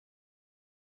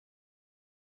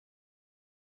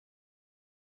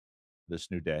this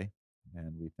new day.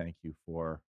 And we thank you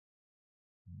for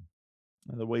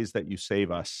the ways that you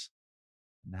save us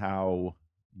and how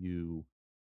you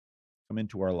come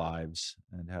into our lives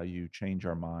and how you change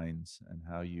our minds and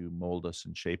how you mold us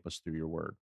and shape us through your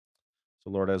word.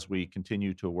 So, Lord, as we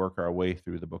continue to work our way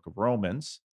through the book of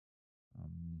Romans,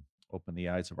 open the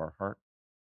eyes of our heart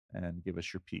and give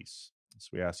us your peace. So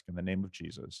we ask in the name of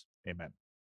Jesus. Amen.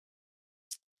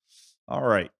 All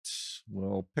right.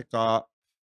 We'll pick up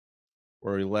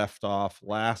where we left off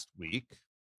last week.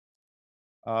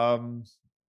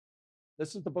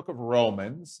 This is the book of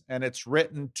Romans, and it's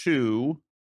written to,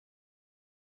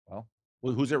 well,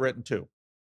 who's it written to?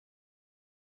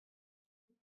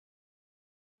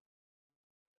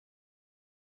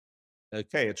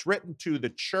 Okay, it's written to the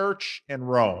church in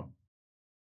Rome.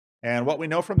 And what we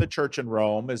know from the church in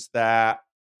Rome is that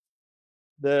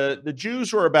the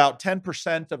Jews were about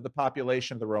 10% of the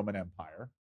population of the Roman Empire.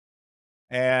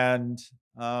 And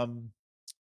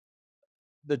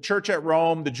the church at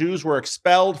Rome, the Jews were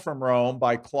expelled from Rome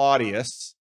by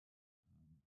Claudius.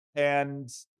 And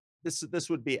this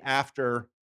would be after,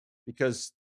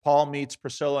 because Paul meets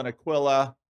Priscilla and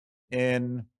Aquila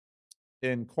in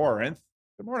Corinth.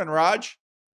 Good morning, Raj.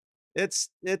 It's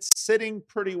sitting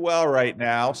pretty well right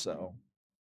now, so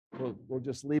we'll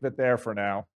just leave it there for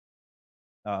now.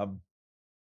 And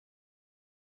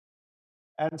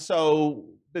so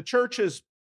the church is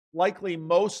likely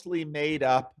mostly made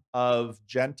up of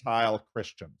Gentile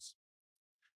Christians.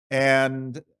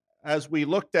 And as we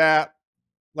looked at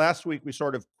last week, we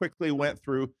sort of quickly went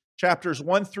through chapters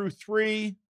 1 through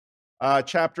 3.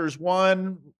 Chapters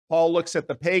 1, Paul looks at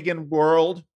the pagan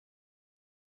world,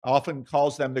 often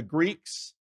calls them the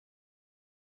Greeks,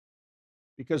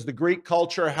 because the Greek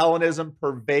culture, Hellenism,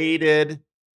 pervaded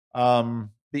the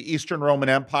Eastern Roman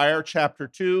Empire. Chapter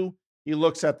 2, he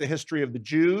looks at the history of the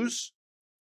Jews.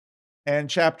 And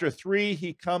chapter 3,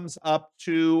 he comes up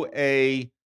to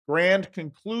a grand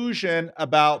conclusion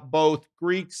about both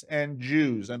Greeks and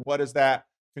Jews. And what is that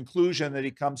conclusion that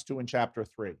he comes to in chapter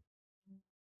 3?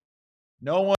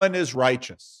 No one is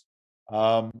righteous.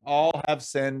 All have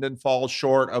sinned and fall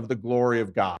short of the glory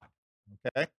of God.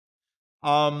 Okay.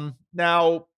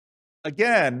 Now,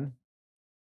 again,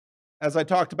 as I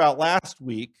talked about last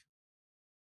week,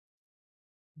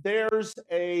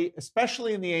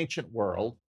 especially in the ancient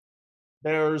world,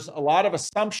 there's a lot of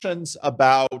assumptions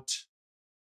about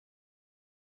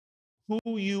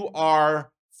who you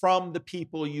are from the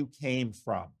people you came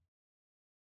from.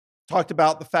 Talked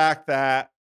about the fact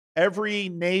that every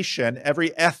nation,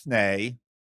 every ethne,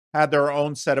 had their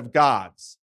own set of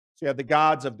gods. So you had the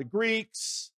gods of the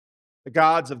Greeks, the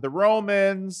gods of the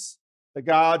Romans, the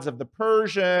gods of the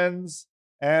Persians,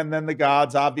 and then the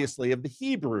gods, obviously, of the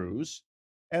Hebrews.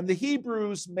 And the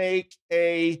Hebrews make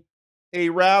a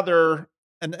rather,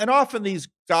 and often these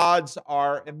gods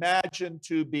are imagined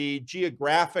to be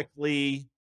geographically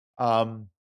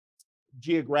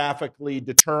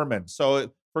determined.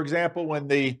 So, for example, when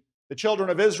the children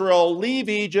of Israel leave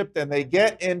Egypt and they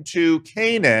get into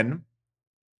Canaan,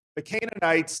 the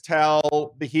Canaanites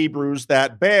tell the Hebrews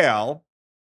that Baal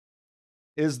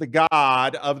is the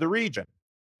god of the region.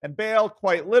 And Baal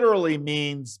quite literally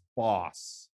means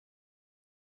boss.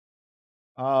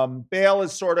 Baal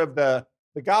is sort of the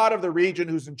god of the region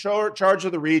who's in charge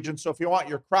of the region. So if you want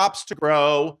your crops to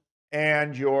grow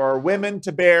and your women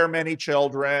to bear many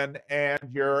children and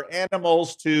your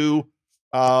animals to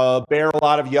bear a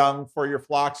lot of young for your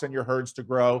flocks and your herds to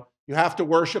grow, you have to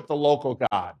worship the local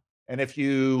god. And if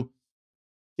you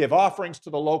give offerings to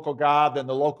the local god, then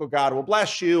the local god will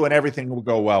bless you and everything will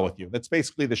go well with you. That's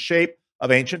basically the shape of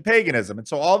ancient paganism. And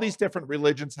so all these different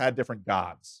religions had different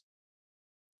gods.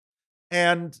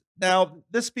 And now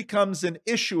this becomes an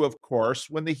issue, of course,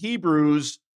 when the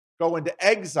Hebrews go into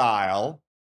exile.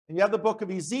 And you have the book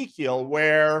of Ezekiel,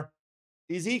 where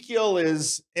Ezekiel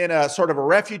is in a sort of a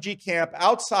refugee camp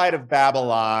outside of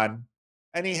Babylon,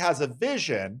 and he has a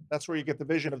vision. That's where you get the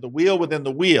vision of the wheel within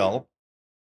the wheel.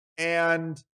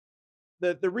 And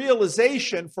the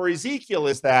realization for Ezekiel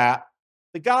is that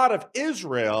the God of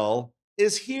Israel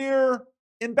is here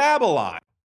in Babylon.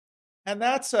 And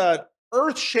that's a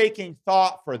earth-shaking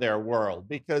thought for their world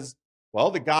because,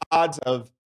 well, the gods of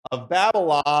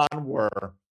Babylon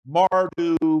were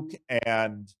Marduk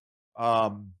and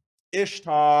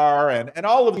Ishtar and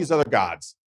all of these other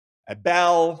gods, and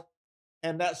Bel.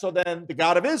 And so then the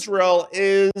God of Israel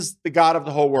is the God of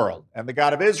the whole world. And the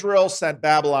God of Israel sent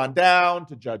Babylon down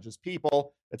to judge his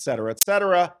people, et cetera, et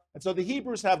cetera. And so the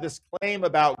Hebrews have this claim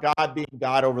about God being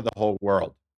God over the whole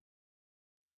world.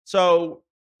 So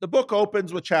the book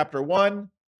opens with chapter 1.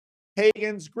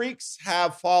 Pagans, Greeks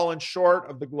have fallen short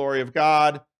of the glory of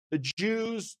God. The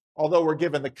Jews, although were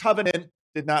given the covenant,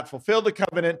 did not fulfill the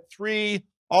covenant. 3,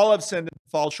 all have sinned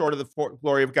and fall short of the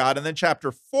glory of God. And then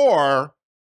chapter 4,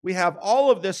 we have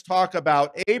all of this talk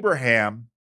about Abraham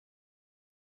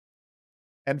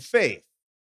and faith.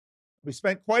 We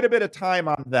spent quite a bit of time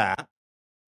on that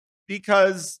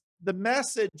because the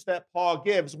message that Paul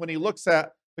gives when he looks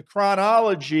at the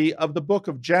chronology of the book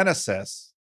of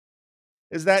Genesis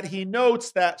is that he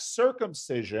notes that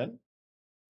circumcision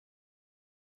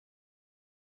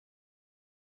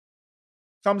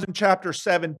comes in chapter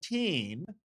 17,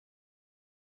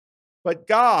 but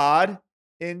God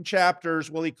in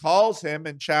chapters, well, he calls him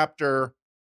in chapter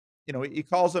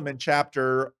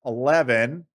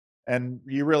 11, and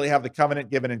you really have the covenant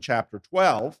given in chapter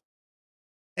 12.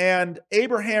 And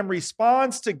Abraham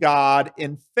responds to God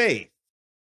in faith.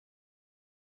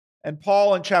 And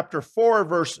Paul in chapter 4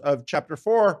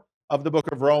 of the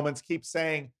book of Romans keeps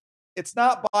saying, it's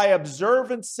not by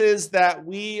observances that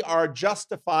we are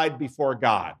justified before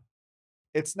God.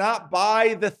 It's not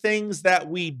by the things that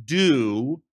we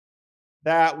do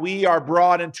that we are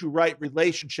brought into right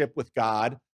relationship with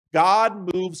God.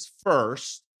 God moves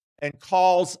first and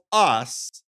calls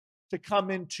us to come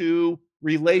into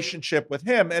relationship with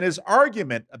him. And his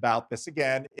argument about this,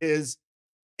 again, is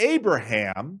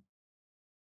Abraham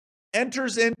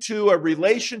enters into a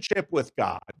relationship with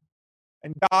God,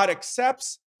 and God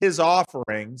accepts his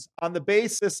offerings on the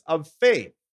basis of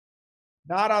faith,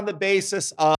 not on the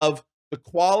basis of the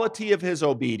quality of his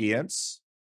obedience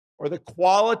or the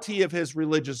quality of his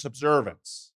religious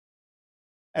observance.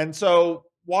 And so,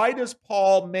 why does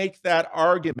Paul make that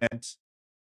argument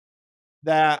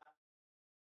that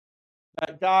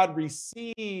God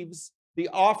receives the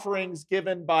offerings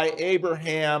given by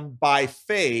Abraham by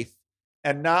faith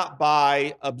and not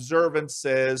by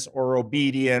observances or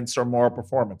obedience or moral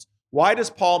performance? Why does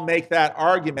Paul make that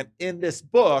argument in this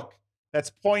book that's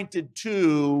pointed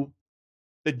to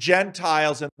the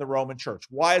Gentiles in the Roman church?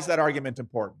 Why is that argument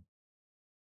important?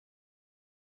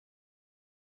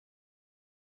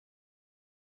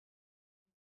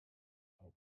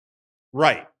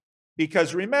 Right.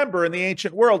 Because remember, in the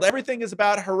ancient world, everything is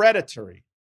about hereditary.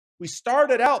 We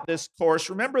started out this course.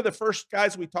 Remember the first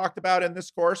guys we talked about in this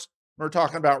course? We're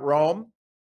talking about Rome.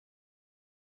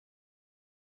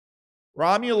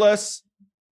 Romulus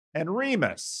and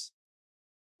Remus.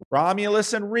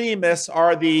 Romulus and Remus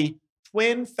are the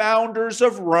twin founders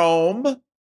of Rome,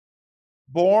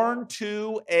 born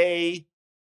to a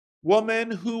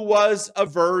woman who was a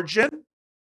virgin.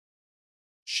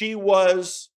 She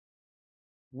was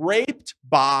raped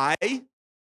by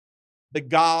the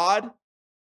god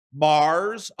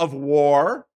Mars of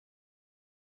war.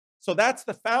 So that's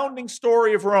the founding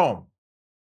story of Rome.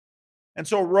 And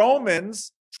so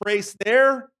Romans trace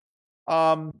their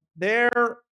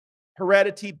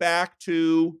heredity back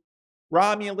to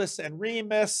Romulus and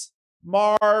Remus,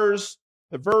 Mars,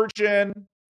 the virgin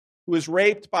who is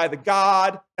raped by the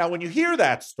god. Now, when you hear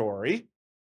that story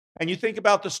and you think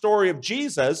about the story of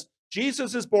Jesus,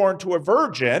 Jesus is born to a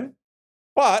virgin,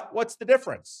 but what's the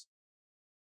difference?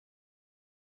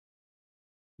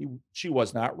 She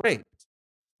was not raped.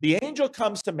 The angel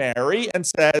comes to Mary and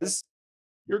says,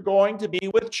 you're going to be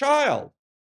with child.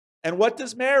 And what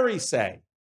does Mary say?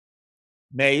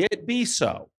 May it be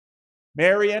so.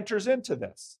 Mary enters into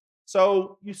this.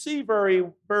 So you see very,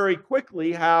 very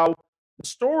quickly how the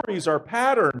stories are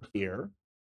patterned here,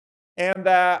 and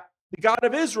that the God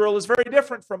of Israel is very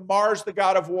different from Mars, the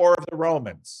god of war of the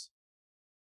Romans.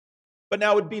 But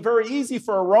now it would be very easy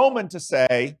for a Roman to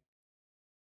say,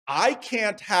 I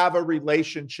can't have a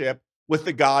relationship with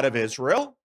the God of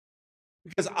Israel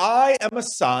because I am a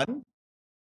son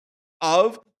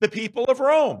of the people of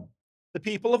Rome, the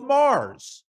people of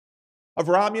Mars, of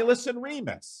Romulus and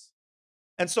Remus.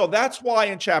 And so that's why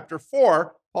in chapter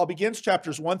 4, Paul begins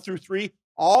chapters 1 through 3,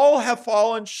 all have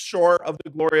fallen short of the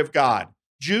glory of God,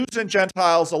 Jews and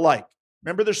Gentiles alike.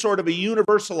 Remember, there's sort of a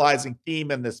universalizing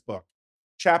theme in this book.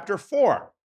 Chapter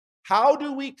 4, how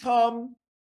do we come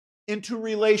into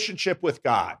relationship with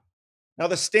God? Now,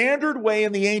 the standard way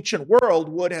in the ancient world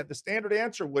the standard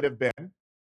answer would have been,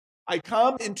 I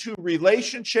come into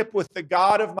relationship with the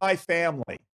God of my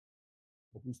family.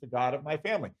 Well, who's the God of my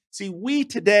family? See, we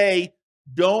today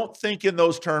don't think in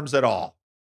those terms at all.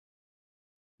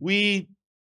 We've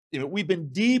been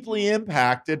deeply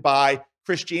impacted by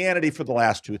Christianity for the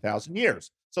last 2,000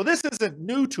 years. So this isn't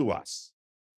new to us.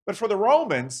 But for the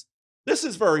Romans, this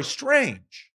is very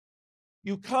strange.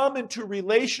 You come into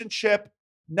relationship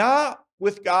not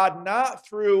with God, not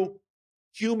through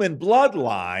human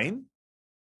bloodline,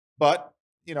 but,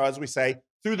 as we say,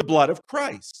 through the blood of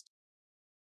Christ.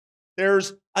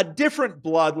 There's a different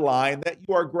bloodline that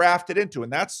you are grafted into,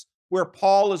 and that's where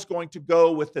Paul is going to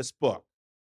go with this book.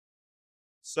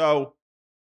 So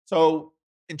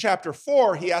in chapter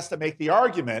 4, he has to make the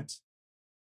argument,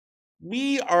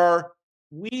 we are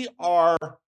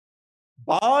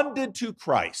bonded to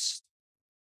Christ.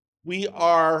 We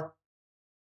are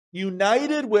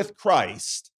united with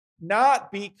Christ,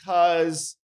 not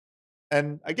because,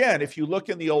 and again, if you look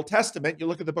in the Old Testament, you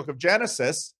look at the book of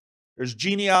Genesis, there's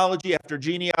genealogy after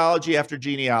genealogy after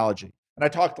genealogy. And I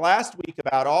talked last week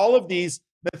about all of these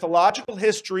mythological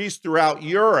histories throughout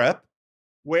Europe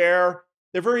where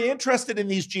they're very interested in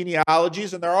these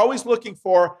genealogies and they're always looking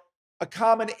for a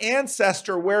common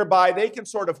ancestor whereby they can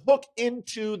sort of hook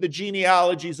into the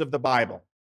genealogies of the Bible.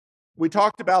 We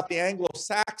talked about the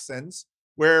Anglo-Saxons,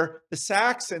 where the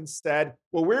Saxons said,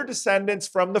 well, we're descendants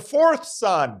from the fourth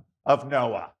son of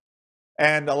Noah.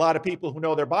 And a lot of people who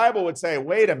know their Bible would say,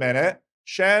 wait a minute,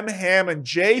 Shem, Ham, and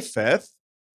Japheth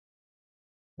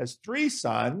has 3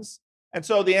 sons. And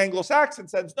so the Anglo-Saxon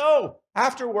says, no,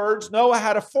 afterwards, Noah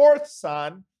had a 4th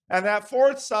son, and that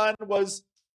 4th son was,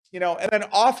 and then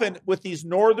often with these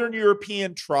Northern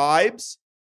European tribes,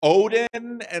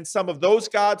 Odin and some of those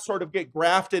gods sort of get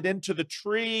grafted into the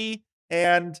tree.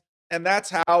 And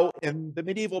that's how in the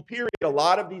medieval period, a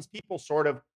lot of these people sort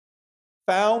of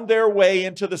found their way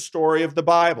into the story of the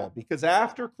Bible, because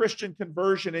after Christian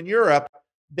conversion in Europe,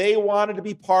 they wanted to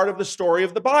be part of the story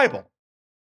of the Bible.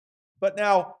 But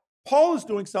now Paul is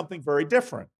doing something very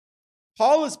different.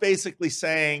 Paul is basically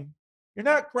saying, you're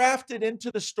not grafted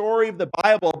into the story of the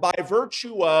Bible by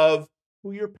virtue of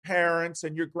who your parents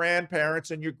and your grandparents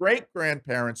and your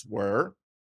great-grandparents were.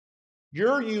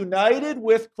 You're united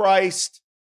with Christ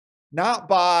not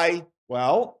by,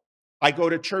 well, I go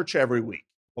to church every week.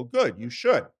 Well, good, you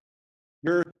should.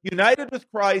 You're united with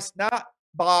Christ not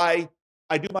by,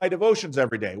 I do my devotions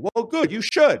every day. Well, good, you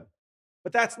should.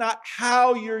 But that's not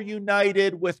how you're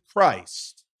united with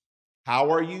Christ.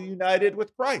 How are you united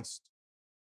with Christ?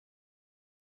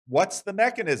 What's the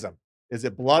mechanism? Is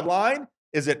it bloodline?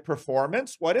 Is it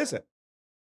performance? What is it?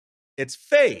 It's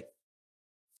faith.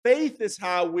 Faith is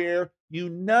how we're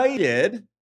united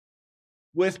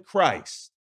with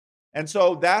Christ. And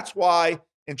so that's why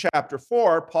in chapter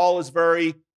 4, Paul is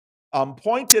very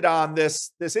pointed on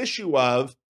this issue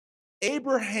of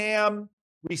Abraham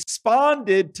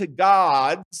responded to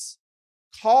God's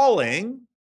calling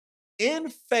in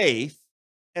faith,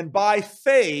 and by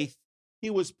faith, he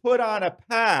was put on a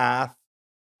path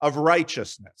of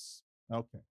righteousness.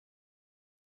 Okay.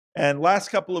 And last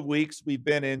couple of weeks, we've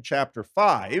been in chapter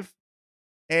 5.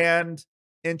 And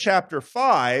in chapter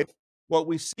 5, what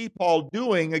we see Paul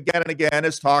doing again and again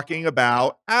is talking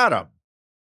about Adam.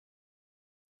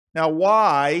 Now,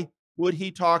 why would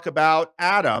he talk about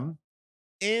Adam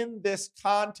in this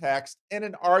context in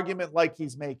an argument like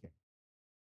he's making?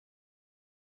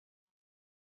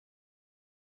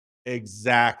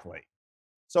 Exactly.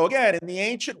 So again, in the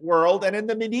ancient world and in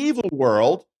the medieval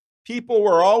world, people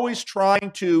were always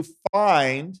trying to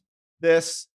find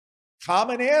this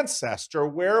common ancestor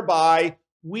whereby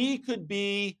we could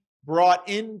be brought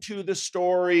into the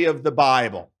story of the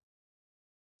Bible.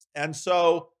 And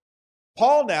so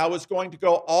Paul now is going to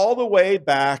go all the way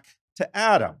back to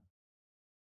Adam.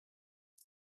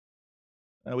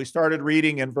 We started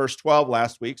reading in verse 12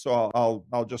 last week, so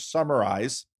I'll just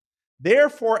summarize.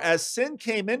 Therefore, as sin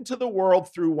came into the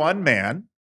world through one man,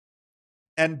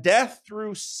 and death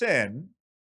through sin,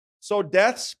 so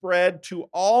death spread to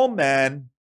all men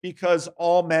because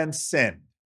all men sinned.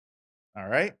 All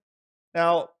right?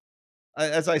 Now,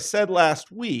 as I said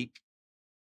last week,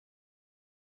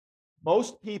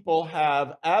 most people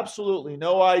have absolutely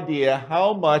no idea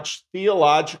how much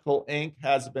theological ink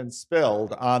has been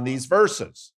spilled on these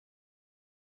verses.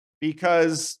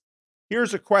 Because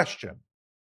here's a question.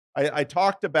 I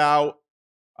talked about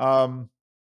the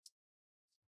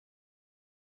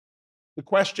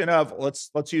question of,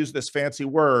 let's use this fancy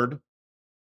word,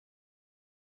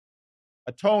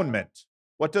 atonement.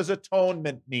 What does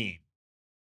atonement mean?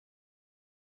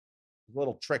 A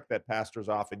little trick that pastors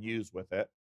often use with it.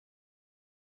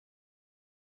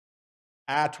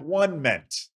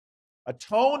 At-one-ment.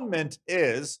 Atonement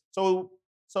is, so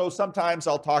sometimes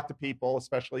I'll talk to people,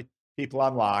 especially people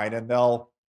online, and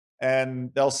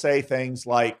they'll say things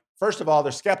like, first of all,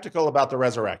 they're skeptical about the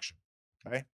resurrection.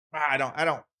 Okay?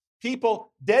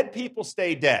 Dead people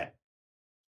stay dead.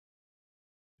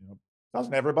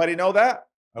 Doesn't everybody know that?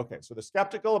 Okay, so they're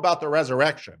skeptical about the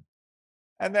resurrection.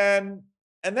 And then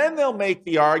they'll make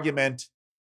the argument,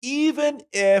 even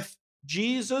if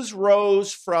Jesus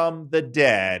rose from the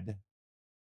dead,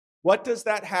 What does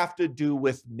that have to do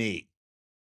with me?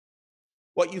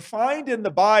 What you find in the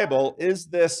Bible is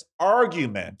this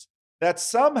argument that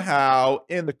somehow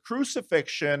in the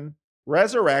crucifixion,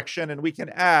 resurrection, and we can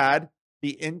add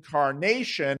the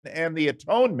incarnation and the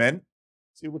atonement.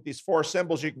 See, with these four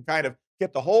symbols, you can kind of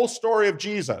get the whole story of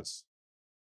Jesus.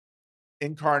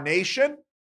 Incarnation,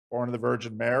 born of the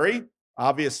Virgin Mary,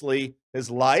 obviously his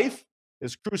life,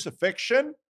 his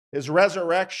crucifixion, his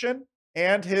resurrection,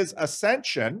 and his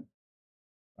ascension.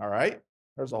 All right,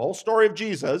 there's a whole story of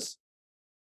Jesus.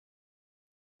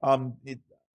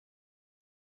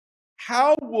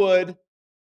 How would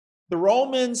the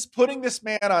Romans putting this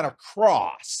man on a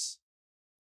cross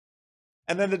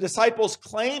and then the disciples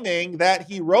claiming that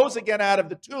he rose again out of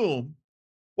the tomb,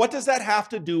 what does that have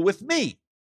to do with me?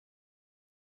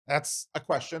 That's a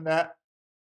question that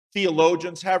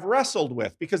theologians have wrestled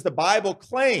with, because the Bible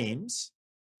claims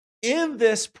in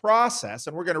this process,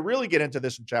 and we're going to really get into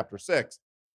this in chapter 6,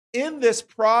 in this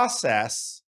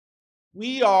process,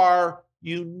 we are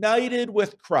united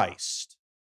with Christ.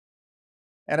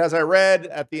 And as I read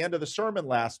at the end of the sermon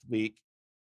last week,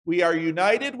 we are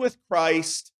united with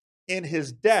Christ in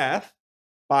his death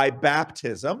by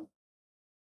baptism.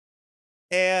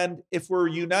 And if we're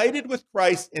united with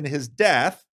Christ in his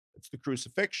death, it's the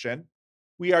crucifixion,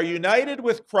 we are united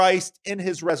with Christ in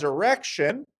his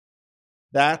resurrection,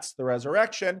 that's the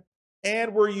resurrection,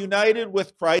 and we're united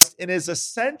with Christ in his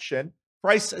ascension.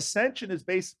 Christ's ascension is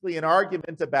basically an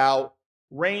argument about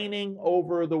reigning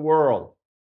over the world.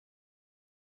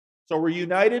 So we're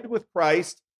united with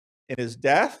Christ in his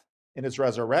death, in his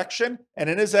resurrection, and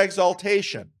in his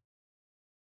exaltation.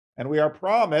 And we are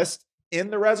promised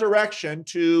in the resurrection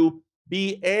to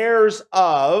be heirs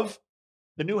of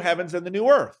the new heavens and the new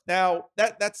earth. Now,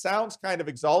 that sounds kind of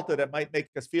exalted. It might make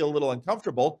us feel a little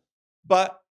uncomfortable,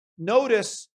 but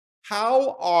notice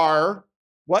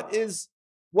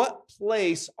what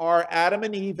place are Adam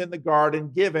and Eve in the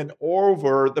garden given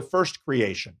over the first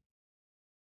creation?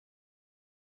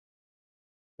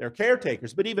 They're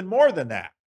caretakers, but even more than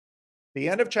that. The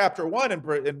end of chapter 1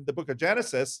 in the book of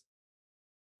Genesis,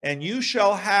 and you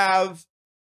shall have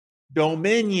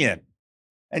dominion.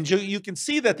 And you can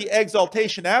see that the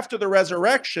exaltation after the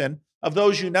resurrection of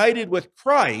those united with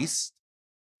Christ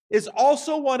is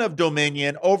also one of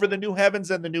dominion over the new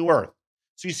heavens and the new earth.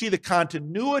 So you see the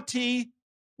continuity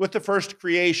with the first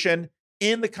creation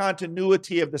in the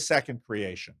continuity of the second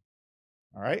creation.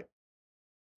 All right?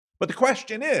 But the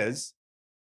question is,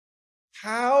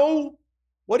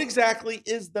 what exactly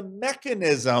is the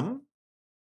mechanism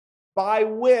by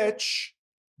which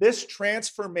this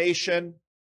transformation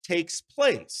takes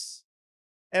place?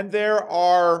 And there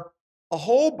are a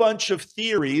whole bunch of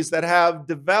theories that have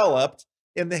developed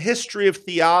in the history of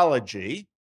theology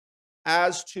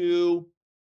as to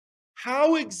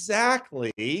how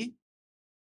exactly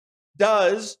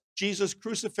does Jesus'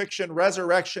 crucifixion,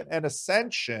 resurrection, and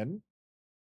ascension,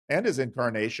 and his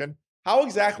incarnation, how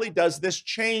exactly does this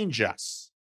change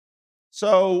us?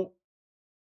 So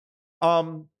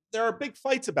there are big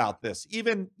fights about this,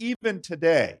 even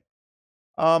today.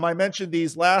 I mentioned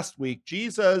these last week.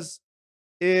 Jesus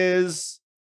is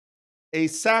a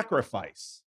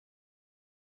sacrifice.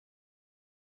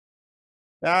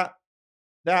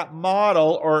 That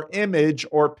model or image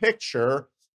or picture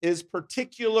is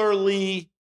particularly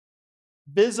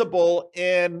visible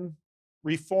in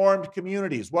Reformed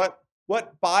communities. What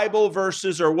Bible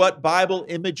verses or what Bible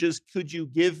images could you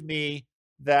give me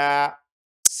that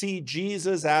see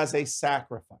Jesus as a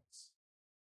sacrifice?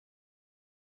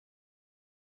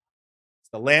 It's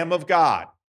the Lamb of God.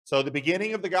 So the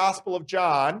beginning of the Gospel of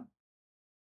John,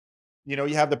 you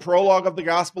have the prologue of the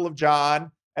Gospel of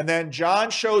John, and then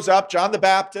John shows up. John the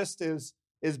Baptist is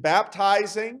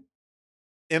baptizing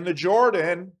in the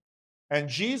Jordan, and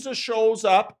Jesus shows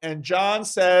up, and John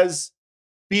says,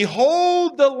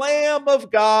 "Behold the Lamb of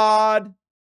God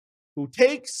who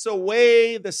takes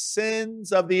away the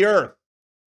sins of the earth."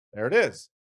 There it is.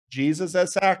 Jesus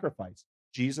as sacrifice.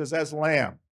 Jesus as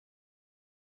lamb.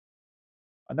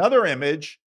 Another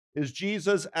image is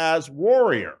Jesus as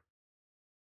warrior.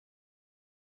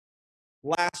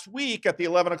 Last week at the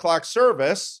 11 o'clock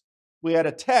service, we had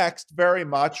a text very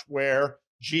much where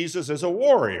Jesus is a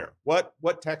warrior.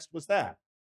 What text was that?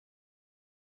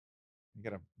 I'm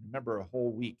going to remember a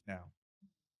whole week now.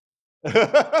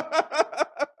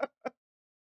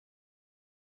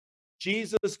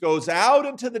 Jesus goes out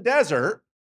into the desert,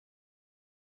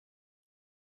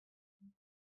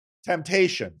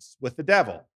 temptations with the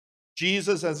devil.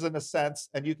 Jesus is in a sense,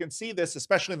 and you can see this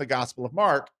especially in the Gospel of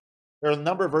Mark, there are a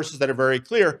number of verses that are very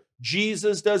clear.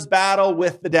 Jesus does battle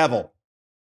with the devil.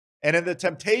 And in the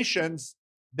temptations,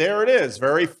 there it is,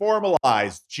 very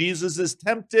formalized. Jesus is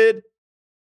tempted.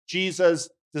 Jesus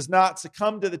does not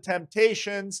succumb to the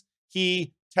temptations.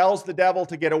 He tells the devil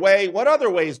to get away. What other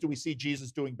ways do we see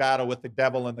Jesus doing battle with the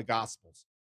devil in the Gospels?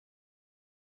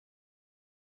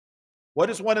 What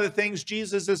is one of the things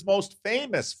Jesus is most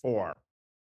famous for?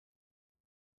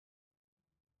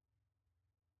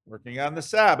 Working on the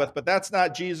Sabbath, but that's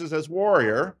not Jesus as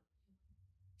warrior.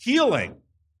 Healing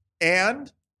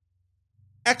and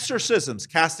exorcisms,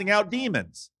 casting out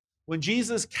demons. When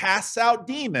Jesus casts out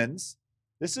demons,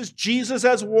 this is Jesus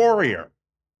as warrior.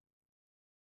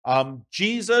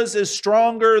 Jesus is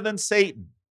stronger than Satan.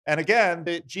 And again,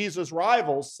 Jesus'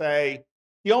 rivals say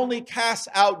he only casts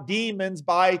out demons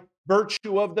by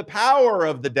virtue of the power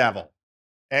of the devil.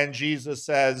 And Jesus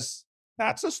says,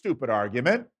 that's a stupid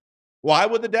argument. Why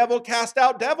would the devil cast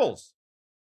out devils?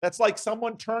 That's like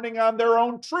someone turning on their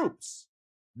own troops.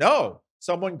 No,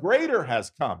 someone greater has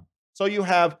come. So you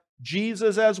have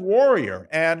Jesus as warrior.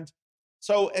 And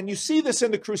you see this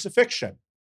in the crucifixion.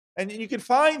 And you can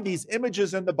find these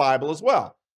images in the Bible as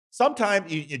well.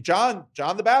 Sometimes John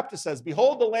the Baptist says,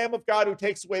 behold the Lamb of God who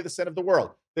takes away the sin of the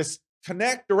world. This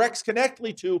directs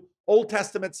connectly to Old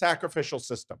Testament sacrificial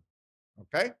system.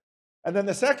 Okay? And then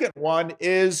the second one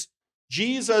is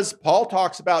Jesus. Paul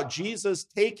talks about Jesus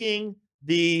taking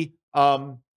the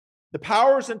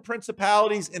powers and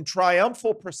principalities in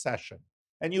triumphal procession.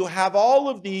 And you have all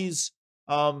of these.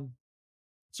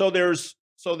 There's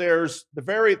sort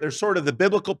of the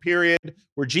biblical period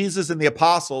where Jesus and the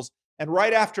apostles, and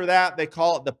right after that, they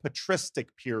call it the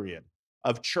patristic period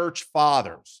of church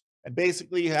fathers. And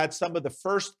basically, you had some of the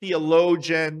first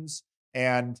theologians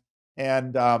and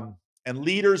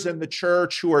leaders in the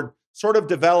church who are sort of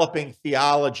developing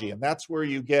theology. And that's where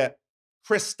you get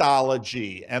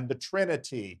Christology and the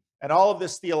Trinity and all of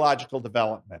this theological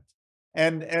development.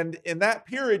 And in that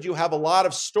period, you have a lot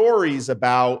of stories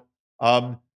about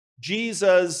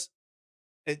Jesus.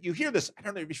 You hear this, I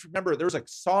don't know if you remember, there was a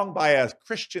song by a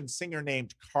Christian singer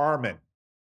named Carmen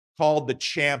called The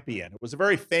Champion. It was a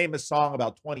very famous song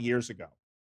about 20 years ago.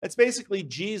 It's basically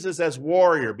Jesus as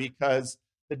warrior, because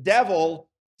the devil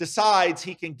decides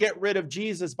he can get rid of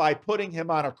Jesus by putting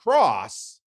him on a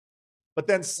cross. But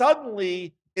then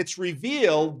suddenly it's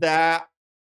revealed that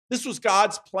this was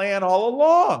God's plan all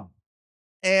along.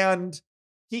 And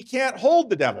he can't hold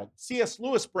the devil. C.S.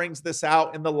 Lewis brings this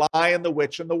out in The Lion, the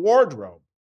Witch, and the Wardrobe,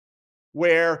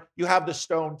 where you have the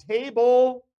stone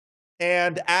table,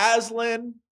 and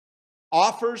Aslan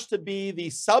offers to be the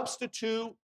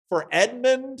substitute for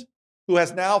Edmund, who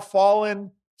has now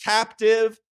fallen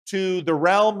captive to the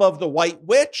realm of the White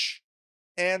Witch.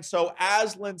 And so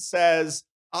Aslan says,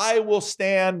 I will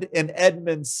stand in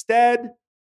Edmund's stead.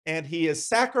 And he is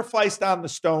sacrificed on the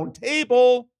stone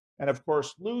table. And of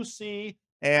course, Lucy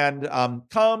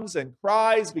comes and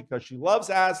cries because she loves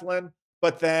Aslan.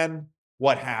 But then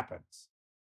what happens?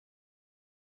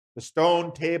 The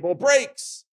stone table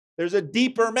breaks. There's a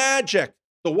deeper magic.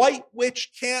 The White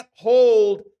Witch can't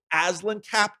hold Aslan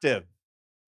captive.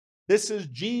 This is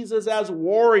Jesus as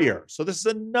warrior. So this is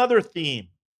another theme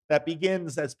that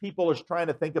begins as people are trying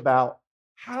to think about,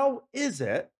 how is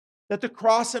it that the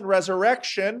cross and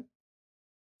resurrection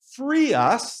free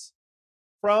us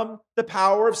from the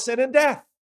power of sin and death?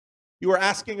 You were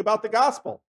asking about the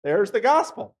gospel. There's the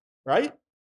gospel, right?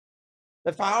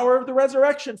 The power of the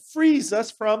resurrection frees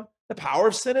us from the power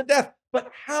of sin and death. But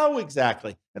how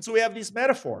exactly? And so we have these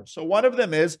metaphors. So one of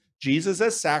them is Jesus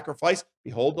as sacrifice.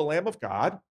 Behold the Lamb of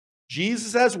God.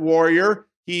 Jesus as warrior.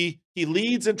 He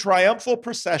leads in triumphal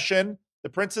procession the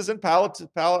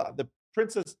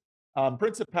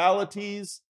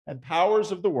principalities and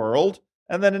powers of the world.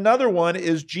 And then another one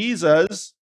is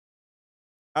Jesus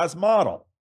as model.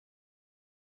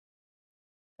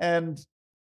 And,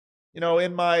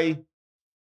 in my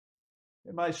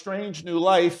strange new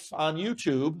life on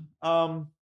YouTube,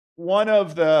 one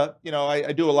of the,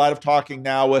 I do a lot of talking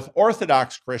now with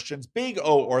Orthodox Christians, big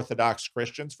O Orthodox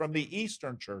Christians from the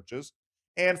Eastern churches.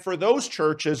 And for those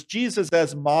churches, Jesus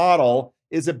as model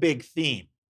is a big theme.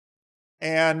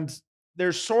 And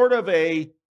there's sort of a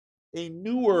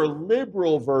newer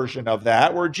liberal version of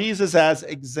that where Jesus as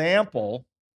example.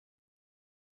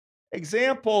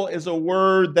 Example is a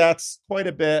word that's quite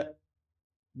a bit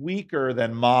weaker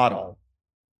than model.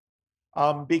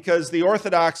 Because the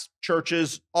Orthodox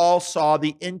churches all saw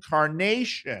the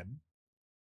incarnation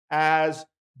as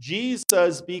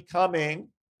Jesus becoming,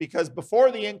 because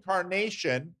before the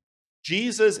incarnation,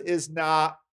 Jesus is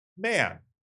not man,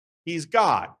 he's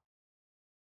God.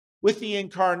 With the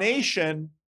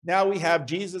incarnation, now we have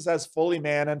Jesus as fully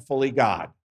man and fully God.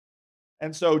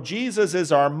 And so Jesus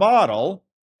is our model,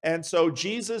 And so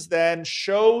Jesus then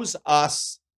shows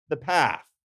us the path.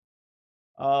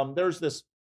 There's this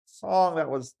song that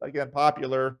was, again,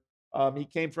 popular. He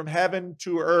came from heaven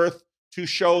to earth to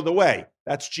show the way.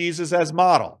 That's Jesus as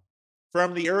model.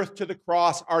 From the earth to the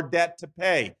cross, our debt to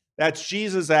pay. That's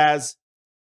Jesus as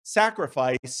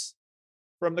sacrifice.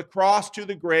 From the cross to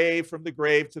the grave, from the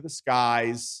grave to the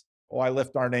skies. Oh, I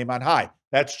lift our name on high.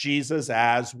 That's Jesus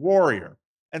as warrior.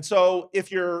 And so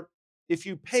if you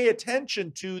pay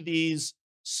attention to these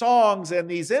songs and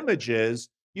these images,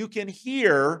 you can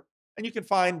hear, and you can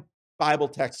find Bible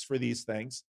texts for these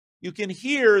things. You can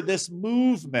hear this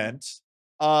movement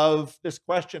of this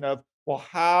question of, well,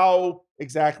 how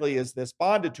exactly is this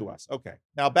bonded to us? Okay,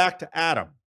 now back to Adam.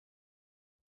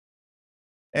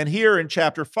 And here in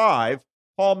chapter 5,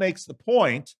 Paul makes the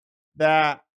point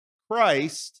that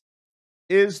Christ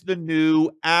is the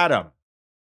new Adam.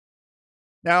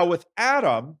 Now, with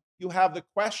Adam, you have the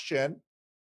question,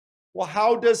 well,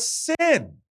 how does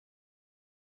sin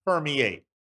permeate?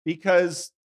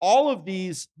 Because all of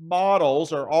these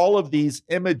models or all of these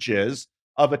images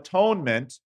of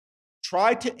atonement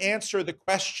try to answer the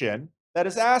question that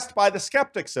is asked by the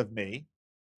skeptics of me.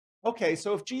 Okay,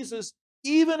 so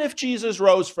even if Jesus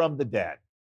rose from the dead,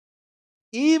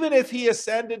 even if he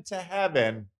ascended to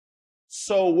heaven,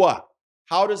 so what?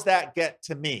 How does that get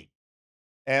to me?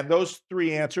 And those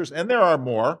three answers, and there are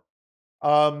more.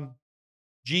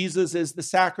 Jesus is the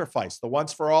sacrifice, the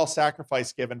once for all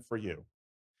sacrifice given for you.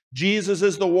 Jesus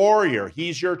is the warrior.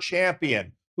 He's your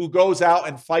champion who goes out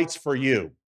and fights for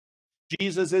you.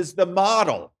 Jesus is the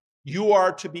model. You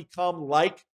are to become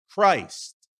like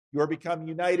Christ. You are become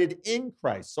united in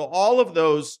Christ. So all of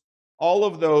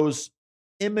those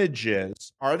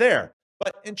images are there.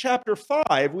 But in chapter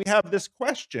 5, we have this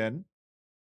question.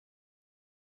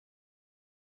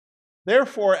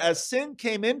 Therefore, as sin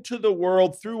came into the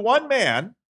world through one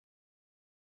man,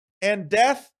 and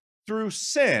death through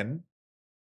sin,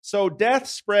 so death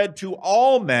spread to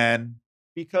all men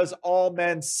because all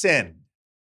men sinned.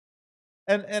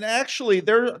 And actually,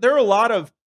 there are a lot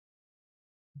of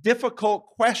difficult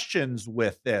questions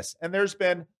with this. And there's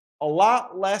been a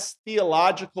lot less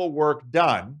theological work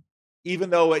done, even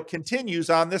though it continues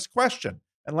on this question.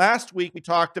 And last week, we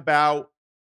talked about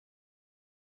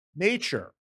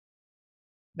nature.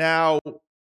 Now,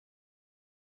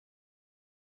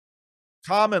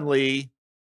 commonly,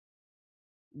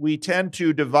 we tend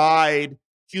to divide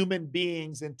human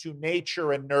beings into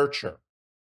nature and nurture.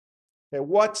 Okay,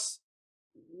 what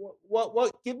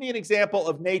give me an example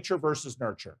of nature versus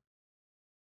nurture.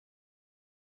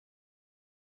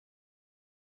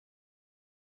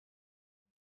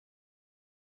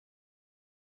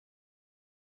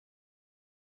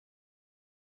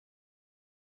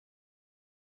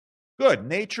 Good.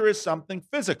 Nature is something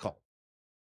physical.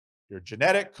 Your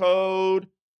genetic code,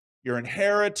 your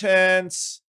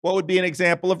inheritance. What would be an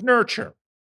example of nurture?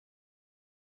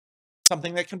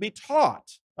 Something that can be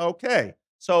taught. Okay.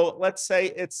 So let's say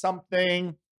it's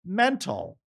something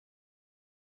mental.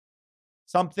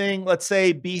 Something, let's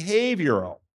say,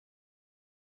 behavioral.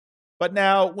 But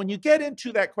now, when you get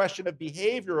into that question of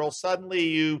behavioral, suddenly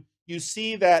you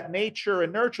see that nature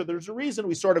and nurture, there's a reason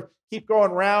we sort of keep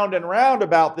going round and round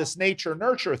about this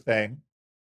nature-nurture thing,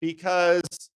 because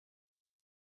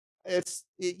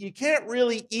you can't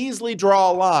really easily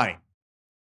draw a line.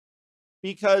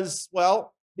 Because the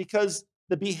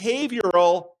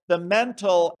behavioral, the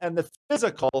mental, and the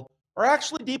physical are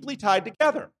actually deeply tied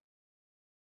together.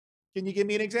 Can you give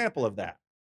me an example of that?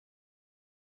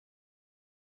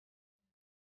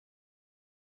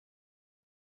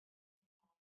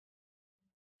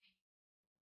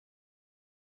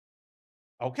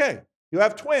 Okay, you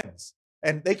have twins,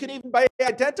 and they can even be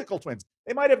identical twins.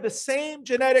 They might have the same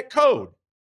genetic code.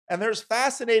 And there's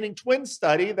fascinating twin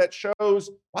study that shows,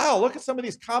 wow, look at some of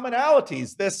these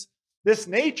commonalities. This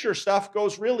nature stuff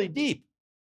goes really deep.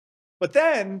 But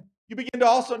then you begin to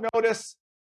also notice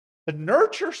the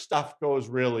nurture stuff goes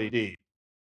really deep.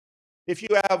 If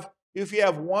you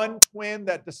have one twin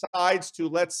that decides to,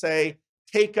 let's say,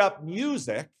 take up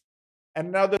music, and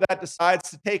another that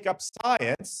decides to take up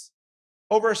science,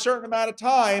 over a certain amount of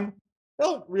time,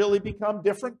 they'll really become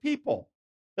different people.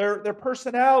 Their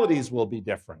personalities will be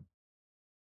different.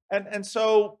 And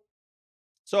so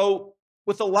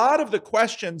with a lot of the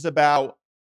questions about,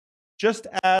 just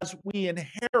as we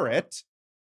inherit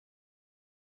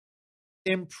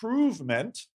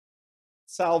improvement,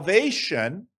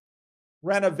 salvation,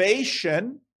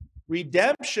 renovation,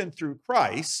 redemption through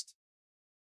Christ,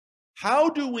 how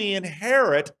did we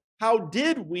inherit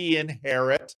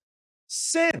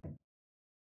sin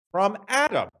from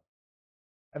Adam?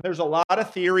 And there's a lot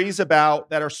of theories about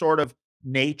that are sort of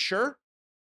nature,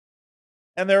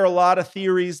 and there are a lot of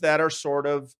theories that are sort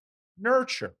of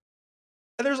nurture.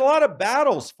 And there's a lot of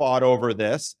battles fought over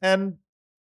this. And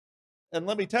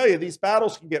let me tell you, these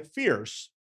battles can get fierce.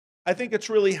 I think it's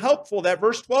really helpful that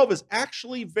verse 12 is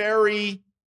actually very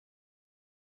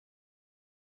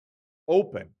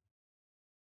open.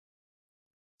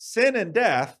 Sin and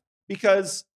death,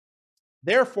 because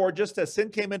therefore, just as sin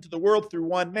came into the world through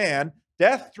one man,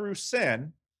 death through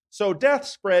sin, so death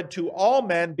spread to all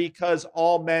men because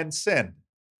all men sinned.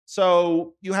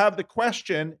 So you have the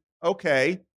question,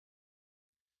 okay,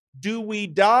 do we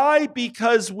die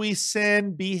because we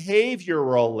sin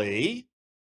behaviorally?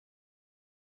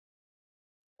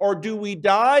 Or do we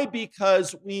die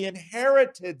because we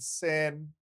inherited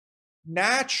sin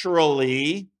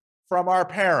naturally from our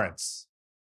parents?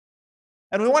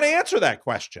 And we want to answer that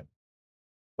question.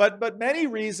 But many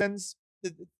reasons,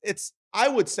 I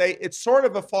would say it's sort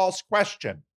of a false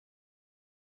question.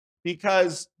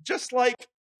 Because just like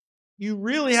you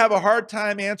really have a hard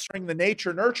time answering the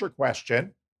nature-nurture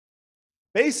question,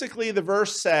 basically the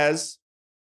verse says,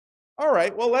 all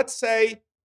right, well, let's say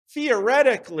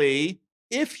theoretically,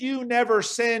 if you never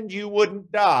sinned, you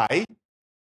wouldn't die.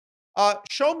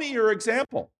 Show me your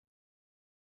example.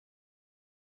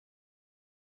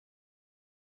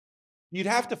 You'd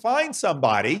have to find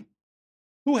somebody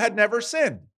who had never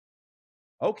sinned.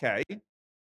 Okay,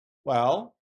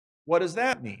 well, what does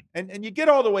that mean? And you get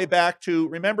all the way back to,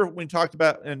 remember when we talked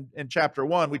about in chapter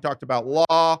 1, we talked about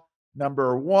law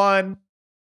number 1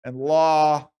 and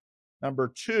law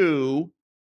number 2.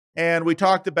 And we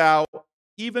talked about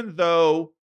even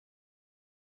though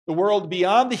the world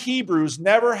beyond the Hebrews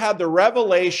never had the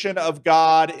revelation of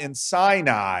God in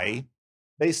Sinai,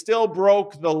 they still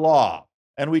broke the law.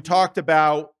 And we talked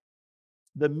about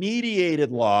the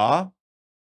mediated law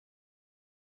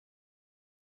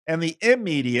and the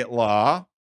immediate law.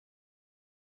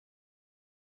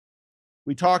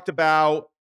 We talked about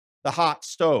the hot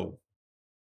stove.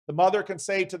 The mother can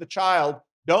say to the child,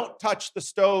 don't touch the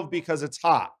stove because it's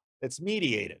hot. It's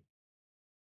mediated.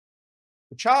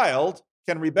 The child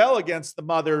can rebel against the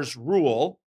mother's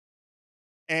rule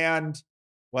and,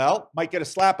 well, might get a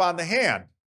slap on the hand.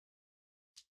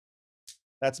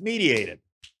 That's mediated.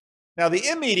 Now, the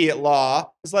immediate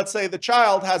law is, let's say the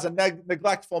child has a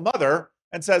neglectful mother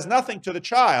and says nothing to the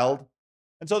child,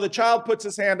 and so the child puts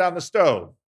his hand on the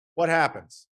stove. What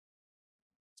happens?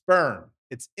 It's burned.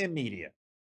 It's immediate.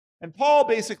 And Paul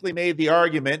basically made the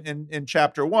argument in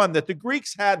chapter 1 that the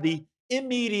Greeks had the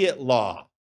immediate law.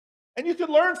 And you can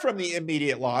learn from the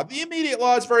immediate law. The immediate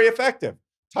law is very effective.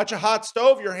 Touch a hot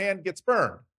stove, your hand gets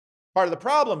burned. Part of the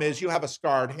problem is you have a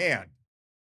scarred hand,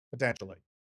 potentially.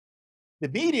 The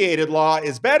mediated law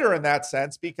is better in that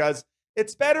sense because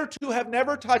it's better to have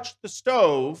never touched the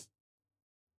stove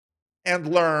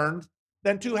and learned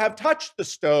than to have touched the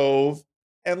stove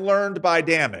and learned by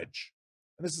damage.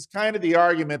 And this is kind of the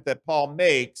argument that Paul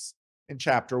makes in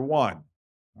chapter 1.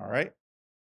 All right.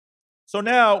 So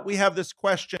now we have this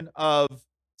question of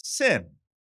sin.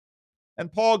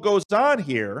 And Paul goes on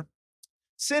here.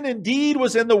 Sin indeed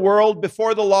was in the world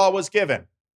before the law was given.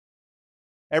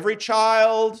 Every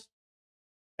child,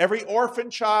 every orphan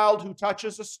child who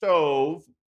touches a stove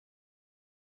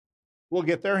will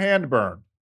get their hand burned.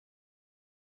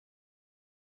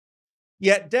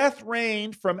 Yet death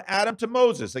reigned from Adam to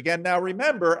Moses. Again, now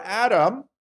remember, Adam,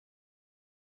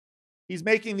 he's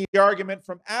making the argument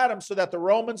from Adam so that the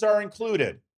Romans are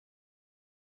included.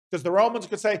 Because the Romans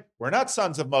could say, we're not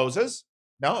sons of Moses.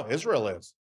 No, Israel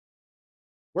is.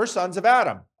 We're sons of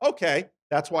Adam. Okay,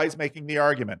 that's why he's making the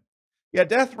argument. Yet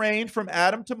death reigned from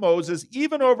Adam to Moses,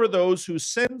 even over those whose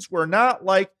sins were not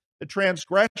like the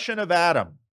transgression of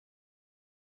Adam.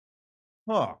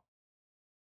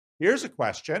 Here's a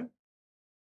question.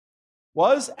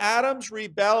 Was Adam's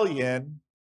rebellion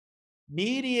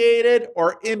mediated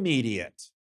or immediate?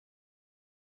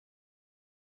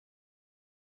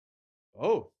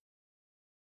 Oh,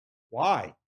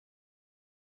 why?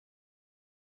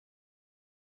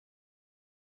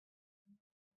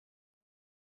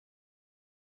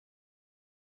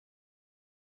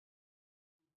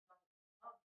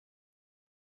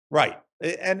 Right.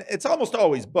 And it's almost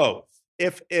always both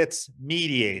if it's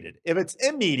mediated. If it's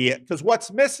immediate, because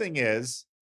what's missing is,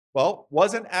 well,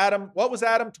 what was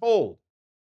Adam told?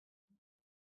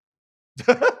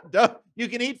 You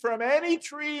can eat from any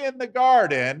tree in the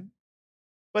garden,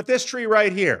 but this tree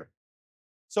right here.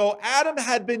 So Adam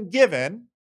had been given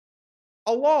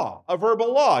a law, a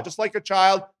verbal law, just like a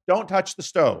child, don't touch the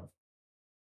stove.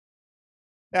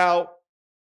 Now,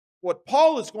 what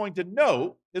Paul is going to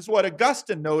note is what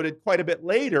Augustine noted quite a bit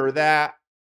later, that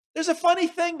there's a funny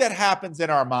thing that happens in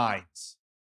our minds.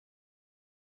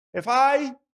 If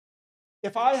I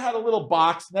had a little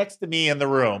box next to me in the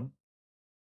room,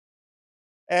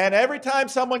 and every time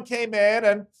someone came in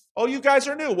and, oh, you guys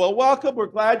are new. Well, welcome. We're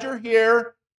glad you're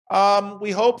here.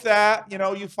 We hope that,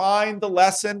 you find the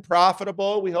lesson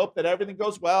profitable. We hope that everything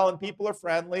goes well and people are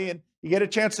friendly and you get a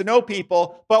chance to know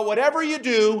people. But whatever you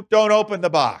do, don't open the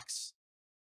box.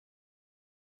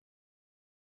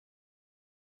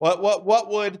 What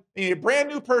would a brand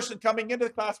new person coming into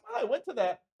the class? Well, I went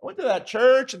to that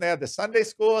church and they had the Sunday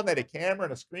school and they had a camera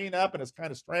and a screen up and it's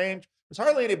kind of strange. There's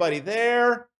hardly anybody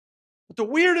there. But the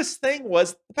weirdest thing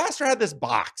was the pastor had this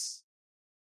box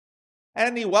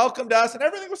and he welcomed us and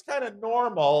everything was kind of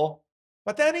normal.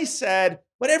 But then he said,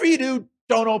 whatever you do,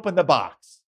 don't open the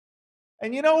box.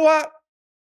 And you know what?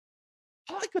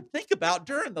 All I could think about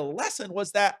during the lesson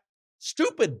was that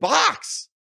stupid box.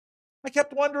 I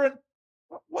kept wondering,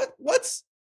 what's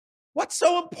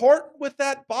so important with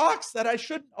that box that I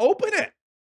shouldn't open it?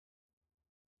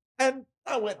 And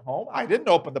I went home. I didn't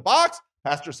open the box.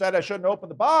 Pastor said I shouldn't open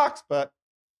the box, but,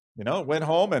 went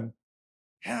home and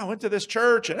I went to this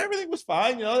church and everything was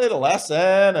fine. They had a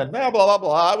lesson and blah, blah, blah,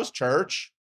 blah. It was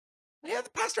church. Yeah, the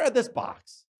pastor had this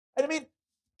box. And I mean,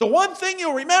 the one thing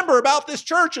you'll remember about this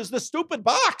church is the stupid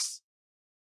box.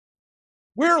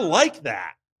 We're like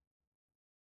that.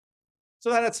 So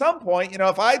that at some point,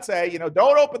 if I'd say,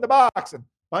 don't open the box, and a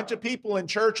bunch of people in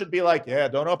church would be like, yeah,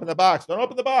 don't open the box. Don't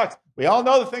open the box. We all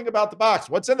know the thing about the box.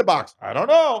 What's in the box? I don't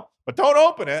know, but don't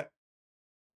open it.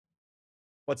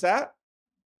 What's that?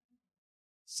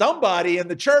 Somebody in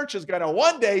the church is going to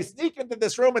one day sneak into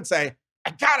this room and say, I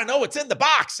got to know what's in the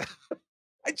box.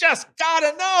 I just got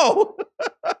to know.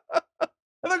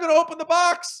 And they're going to open the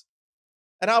box.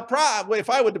 And I'll probably, if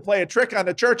I were to play a trick on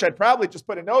the church, I'd probably just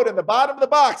put a note in the bottom of the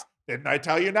box. Didn't I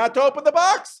tell you not to open the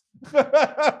box?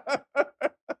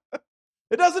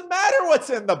 It doesn't matter what's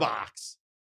in the box.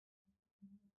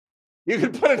 You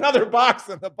can put another box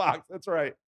in the box. That's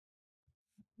right.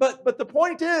 But the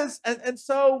point is, and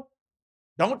so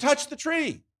don't touch the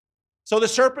tree. So the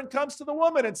serpent comes to the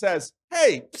woman and says,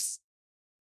 hey, psst,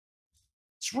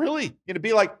 it's really going to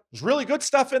be like, there's really good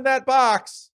stuff in that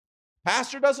box.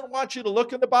 Pastor doesn't want you to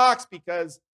look in the box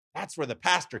because that's where the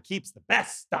pastor keeps the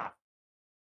best stuff.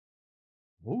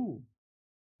 Ooh,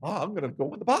 I'm going to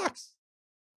go in the box.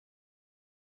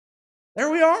 There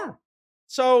we are.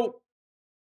 So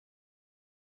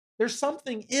there's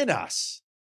something in us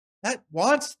that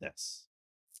wants this.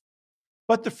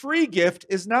 But the free gift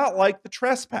is not like the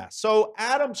trespass. So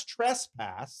Adam's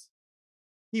trespass,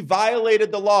 he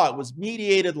violated the law. It was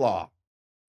mediated law.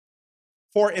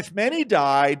 For if many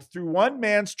died through one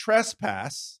man's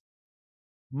trespass,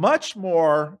 much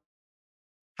more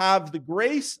have the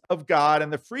grace of God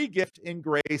and the free gift in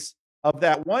grace of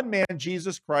that one man,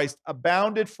 Jesus Christ,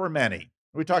 abounded for many.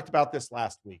 We talked about this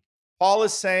last week. Paul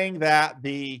is saying that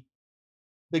the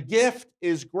gift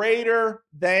is greater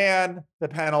than the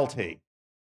penalty.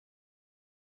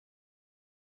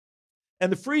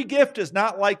 And the free gift is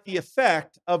not like the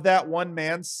effect of that one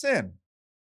man's sin.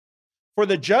 For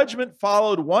the judgment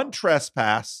followed one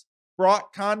trespass,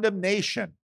 brought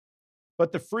condemnation.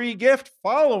 But the free gift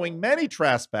following many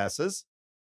trespasses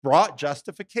brought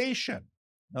justification.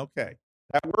 Okay,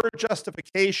 that word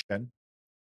justification,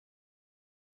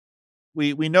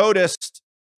 we noticed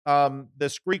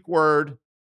this Greek word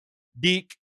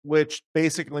dik, which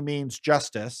basically means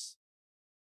justice.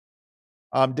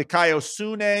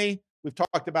 Dikaiosune, we've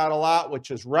talked about a lot,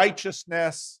 which is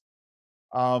righteousness.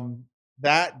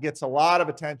 That gets a lot of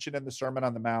attention in the Sermon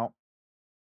on the Mount,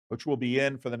 which we'll be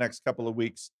in for the next couple of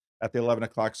weeks at the 11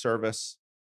 o'clock service.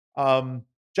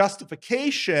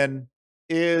 Justification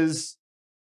is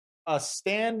a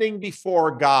standing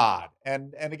before God.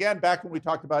 And again, back when we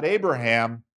talked about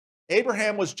Abraham,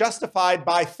 Abraham was justified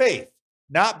by faith,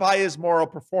 not by his moral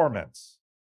performance.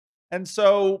 And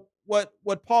so what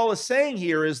Paul is saying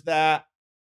here is that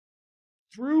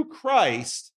through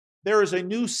Christ, there is a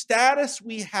new status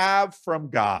we have from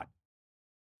God.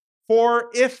 For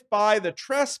if by the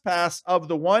trespass of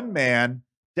the one man,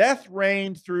 death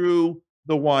reigned through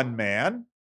the one man,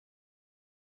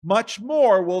 much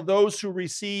more will those who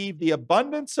receive the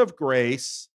abundance of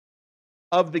grace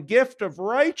of the gift of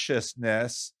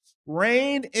righteousness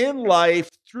reign in life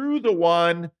through the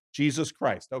one, Jesus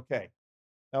Christ. Okay,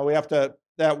 now we have to,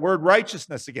 that word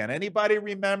righteousness again. Anybody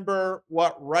remember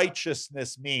what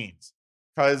righteousness means?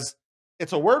 Because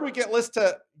it's a word we get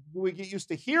used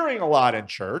to hearing a lot in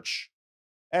church.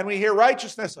 And we hear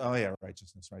righteousness. Oh yeah,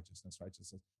 righteousness.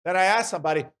 Then I ask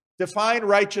somebody, Define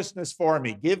righteousness for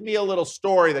me. Give me a little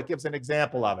story that gives an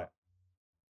example of it.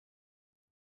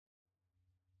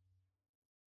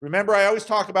 Remember, I always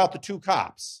talk about the two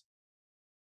cops.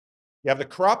 You have the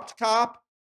corrupt cop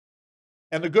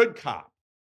and the good cop.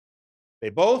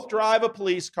 They both drive a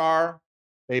police car.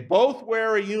 They both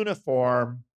wear a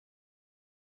uniform.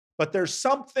 But there's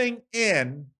something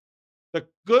in the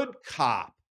good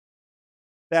cop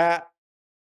that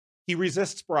he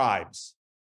resists bribes.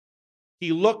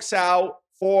 He looks out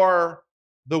for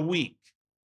the weak.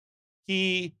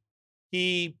 He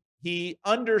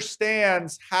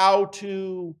understands how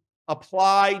to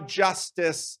apply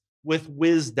justice with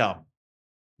wisdom,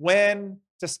 when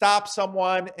to stop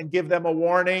someone and give them a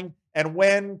warning, and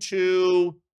when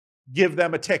to give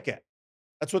them a ticket.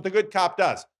 That's what the good cop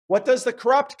does. What does the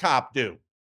corrupt cop do?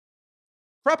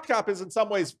 Corrupt cop is in some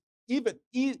ways even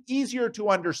easier to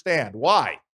understand.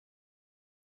 Why?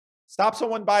 Stop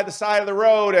someone by the side of the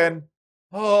road and,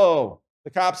 the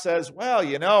cop says, well,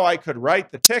 I could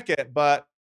write the ticket, but,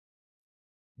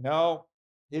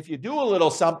 if you do a little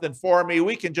something for me,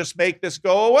 we can just make this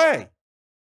go away.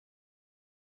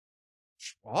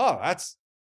 Oh,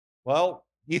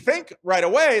 you think right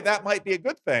away that might be a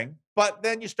good thing, but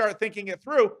then you start thinking it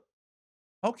through.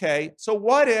 Okay, so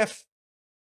what if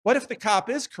the cop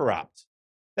is corrupt?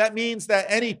 That means that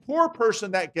any poor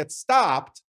person that gets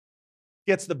stopped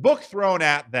gets the book thrown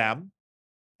at them,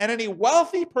 and any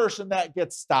wealthy person that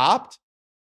gets stopped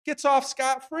gets off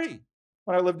scot-free.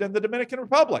 When I lived in the Dominican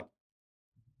Republic,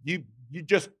 you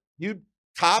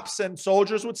cops and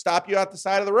soldiers would stop you at the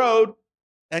side of the road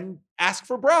and ask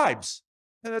for bribes.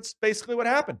 And that's basically what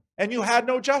happened. And you had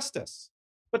no justice.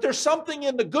 But there's something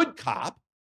in the good cop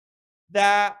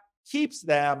that keeps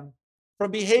them from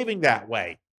behaving that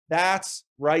way. That's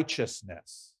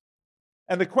righteousness.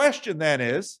 And the question then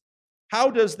is, how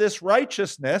does this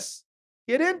righteousness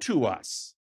get into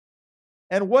us?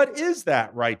 And what is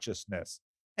that righteousness?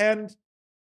 And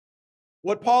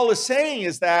what Paul is saying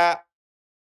is that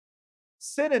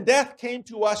sin and death came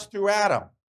to us through Adam.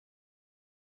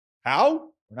 How?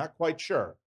 We're not quite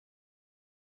sure.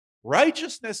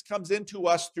 Righteousness comes into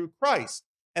us through Christ,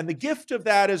 and the gift of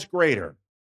that is greater.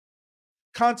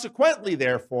 Consequently,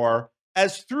 therefore,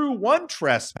 as through one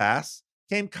trespass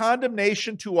came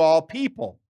condemnation to all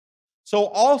people, so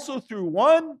also through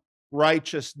one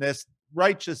righteous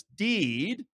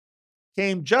deed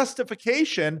came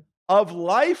justification of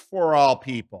life for all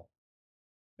people.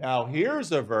 Now,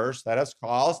 here's a verse that has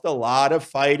caused a lot of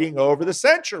fighting over the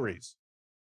centuries.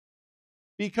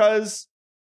 Because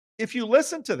if you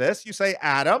listen to this, you say,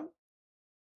 Adam,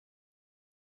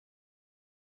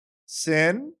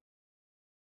 sin,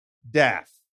 death.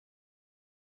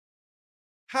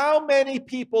 How many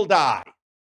people die?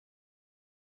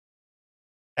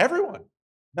 Everyone.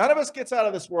 None of us gets out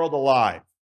of this world alive.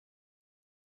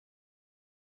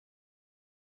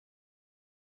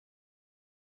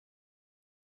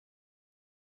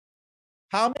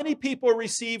 How many people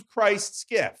receive Christ's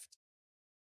gift?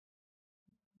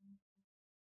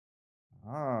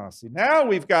 See, now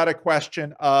we've got a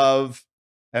question of,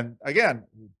 and again,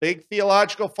 big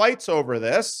theological fights over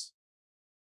this.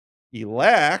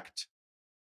 Elect,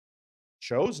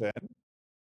 chosen,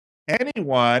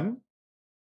 anyone,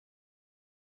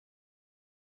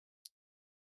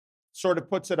 sort of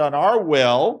puts it on our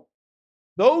will,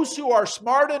 those who are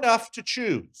smart enough to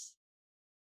choose.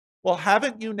 Well,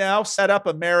 haven't you now set up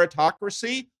a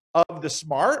meritocracy of the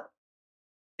smart?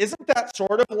 Isn't that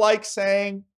sort of like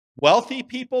saying wealthy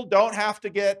people don't have to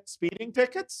get speeding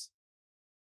tickets?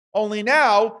 Only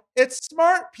now it's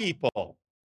smart people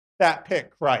that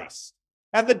pick Christ,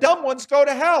 and the dumb ones go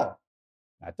to hell.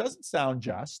 That doesn't sound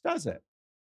just, does it?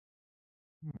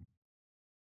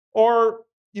 Or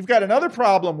you've got another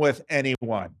problem with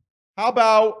anyone. How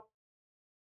about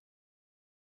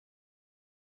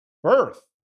birth?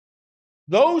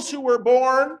 Those who were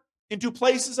born into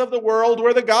places of the world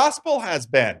where the gospel has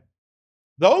been,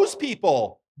 those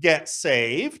people get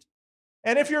saved.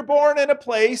 And if you're born in a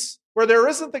place where there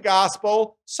isn't the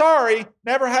gospel, sorry,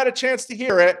 never had a chance to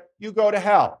hear it, you go to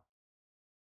hell.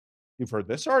 You've heard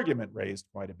this argument raised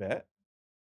quite a bit.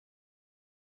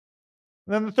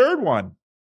 And then the third one,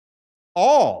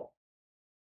 all.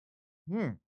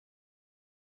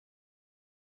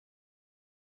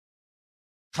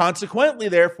 Consequently,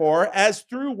 therefore, as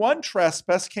through one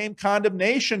trespass came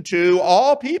condemnation to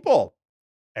all people.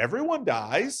 Everyone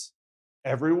dies,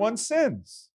 everyone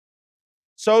sins.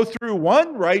 So through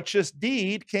one righteous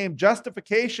deed came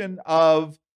justification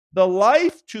of the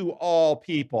life to all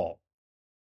people.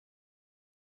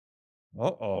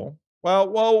 Well,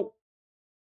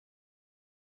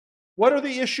 what are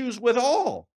the issues with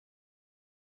all?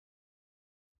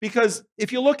 Because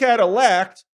if you look at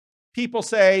elect, people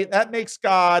say that makes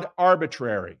God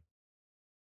arbitrary.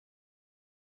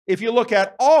 If you look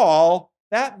at all,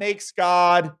 that makes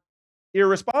God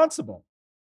irresponsible.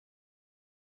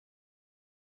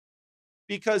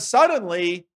 Because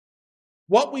suddenly,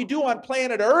 what we do on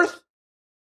planet Earth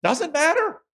doesn't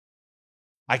matter.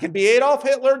 I can be Adolf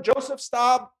Hitler, Joseph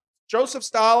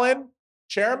Stalin,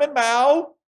 Chairman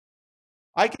Mao.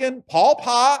 I can Pol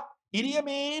Pot, Idi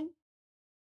Amin.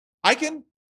 I can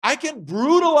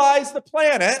brutalize the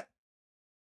planet,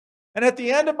 and at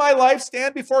the end of my life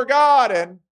stand before God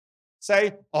and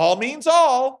say, all means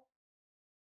all.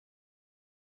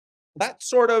 That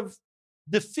sort of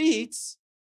defeats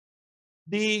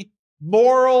the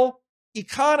moral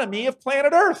economy of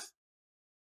planet Earth.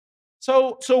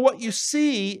 So what you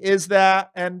see is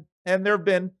that, and there have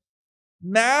been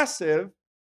massive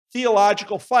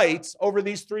theological fights over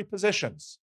these three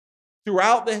positions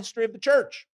throughout the history of the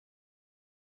church.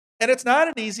 And it's not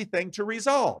an easy thing to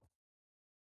resolve.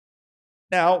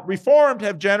 Now, Reformed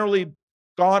have generally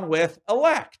gone with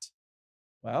elect.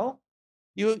 Well,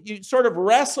 you sort of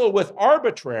wrestle with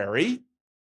arbitrary,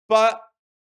 but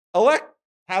elect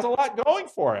has a lot going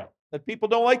for it that people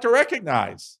don't like to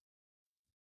recognize.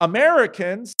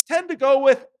 Americans tend to go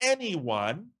with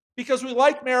anyone because we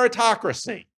like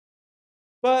meritocracy.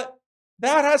 But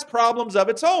that has problems of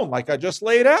its own, like I just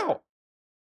laid out.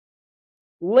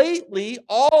 Lately,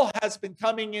 all has been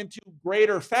coming into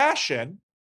greater fashion,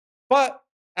 but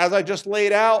as I just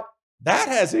laid out, that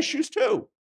has issues too.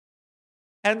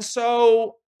 And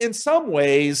so, in some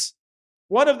ways,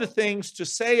 one of the things to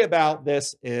say about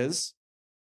this is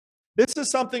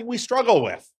something we struggle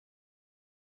with,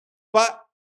 but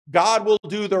God will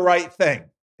do the right thing.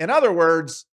 In other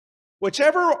words,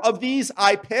 whichever of these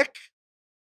I pick,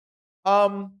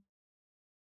 my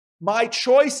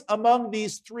choice among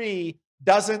these three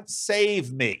doesn't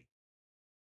save me.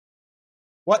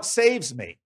 What saves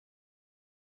me?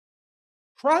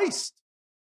 Christ,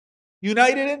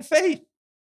 united in faith.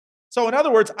 So in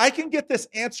other words, I can get this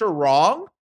answer wrong,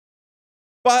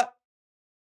 but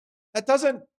that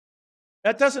doesn't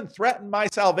threaten my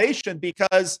salvation,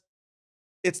 because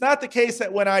it's not the case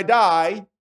that when I die,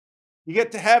 you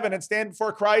get to heaven and stand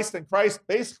before Christ, and Christ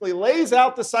basically lays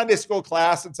out the Sunday school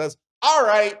class and says, all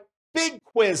right, big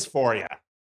quiz for you.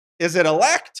 Is it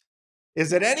elect?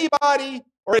 Is it anybody?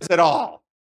 Or is it all?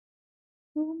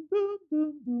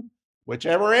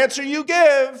 Whichever answer you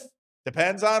give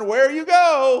depends on where you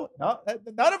go. No,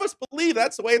 none of us believe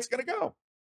that's the way it's going to go.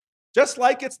 Just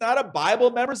like it's not a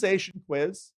Bible memorization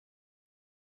quiz,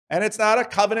 and it's not a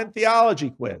covenant theology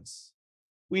quiz.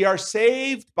 We are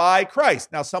saved by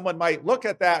Christ. Now, someone might look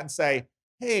at that and say,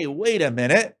 hey, wait a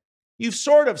minute. You've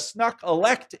sort of snuck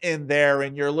elect in there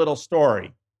in your little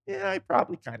story. Yeah, I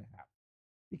probably kind of have,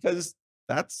 because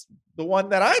that's the one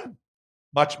that I'm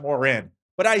much more in.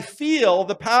 But I feel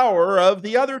the power of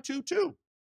the other two too.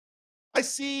 I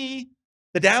see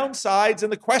the downsides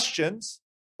and the questions,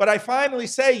 but I finally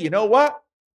say, you know what?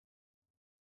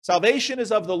 Salvation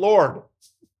is of the Lord.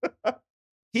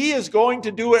 He is going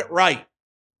to do it right.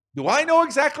 Do I know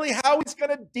exactly how he's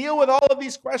going to deal with all of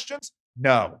these questions?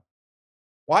 No.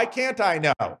 Why can't I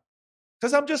know?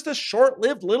 Because I'm just a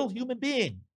short-lived little human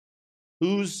being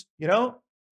who's,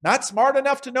 not smart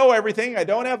enough to know everything. I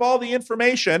don't have all the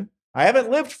information. I haven't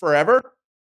lived forever.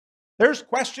 There's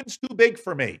questions too big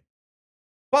for me.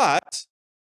 But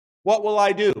what will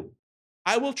I do?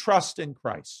 I will trust in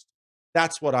Christ.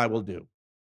 That's what I will do.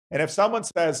 And if someone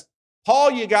says,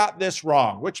 Paul, you got this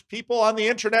wrong, which people on the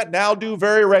internet now do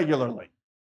very regularly.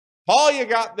 Paul, you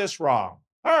got this wrong.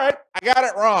 All right, I got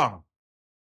it wrong.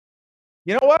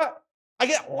 You know what? I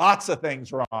get lots of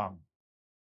things wrong.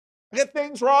 I get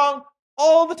things wrong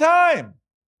all the time.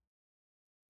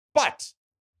 But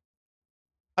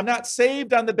I'm not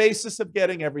saved on the basis of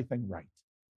getting everything right.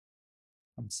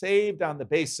 I'm saved on the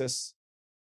basis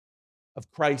of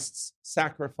Christ's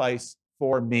sacrifice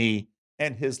for me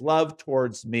and his love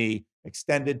towards me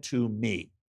extended to me.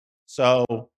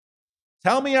 So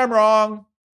tell me I'm wrong.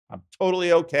 I'm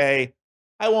totally okay.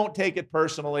 I won't take it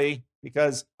personally,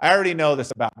 because I already know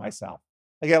this about myself.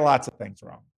 I get lots of things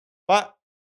wrong. But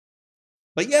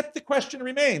yet the question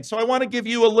remains. So I want to give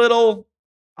you a little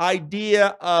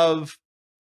idea of,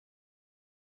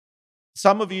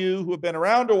 some of you who have been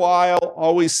around a while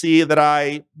always see that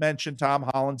I mention Tom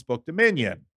Holland's book,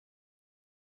 Dominion.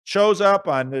 Shows up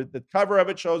on the cover of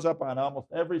it, shows up on almost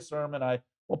every sermon.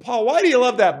 Well, Paul, why do you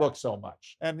love that book so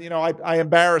much? And, I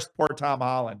embarrassed poor Tom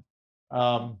Holland.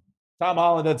 Tom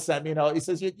Holland had sent me, he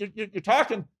says, you're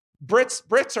talking,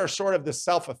 Brits are sort of this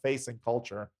self-effacing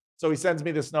culture. So he sends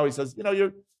me this note. He says,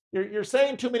 you're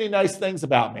saying too many nice things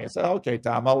about me. I said, okay,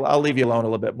 Tom, I'll leave you alone a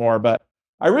little bit more. But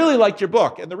I really liked your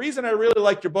book. And the reason I really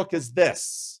liked your book is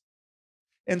this.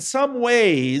 In some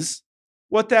ways,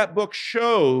 what that book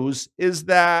shows is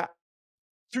that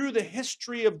through the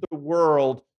history of the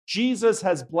world, Jesus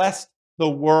has blessed the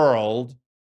world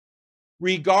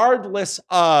regardless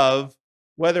of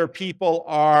whether people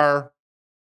are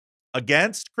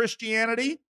against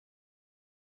Christianity,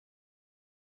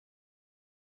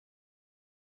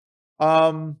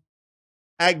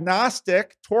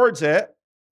 agnostic towards it,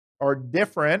 or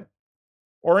different,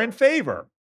 or in favor.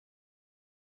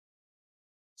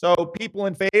 So people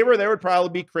in favor, there would probably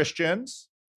be Christians.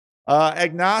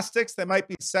 Agnostics, they might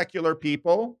be secular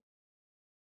people.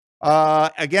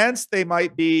 Against, they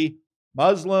might be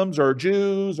Muslims or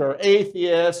Jews or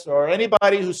atheists or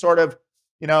anybody who sort of,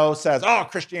 says, oh,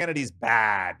 Christianity's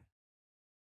bad.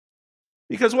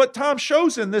 Because what Tom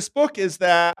shows in this book is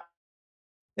that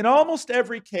in almost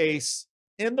every case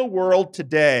in the world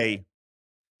today,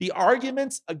 the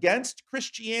arguments against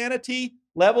Christianity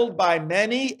leveled by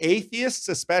many atheists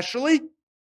especially,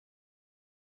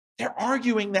 they're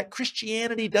arguing that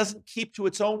Christianity doesn't keep to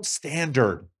its own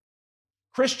standard.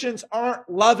 Christians aren't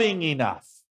loving enough.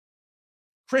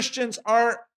 Christians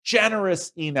aren't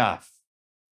generous enough.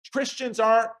 Christians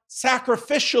aren't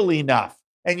sacrificial enough.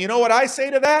 And you know what I say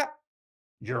to that?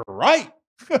 You're right.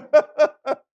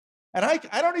 And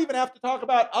I don't even have to talk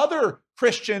about other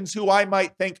Christians who I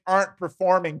might think aren't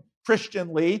performing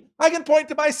Christianly. I can point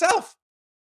to myself.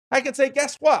 I can say,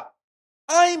 guess what?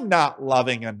 I'm not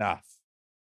loving enough.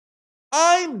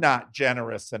 I'm not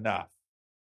generous enough.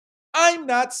 I'm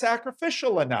not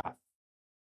sacrificial enough.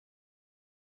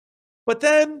 But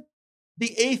then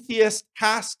the atheist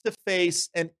has to face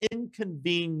an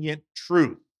inconvenient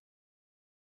truth.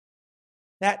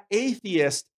 That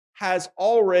atheist has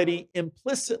already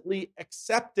implicitly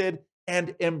accepted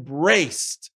and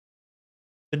embraced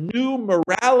the new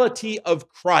morality of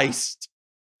Christ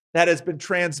that has been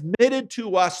transmitted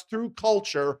to us through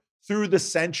culture through the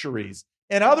centuries.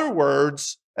 In other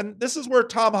words, and this is where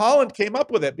Tom Holland came up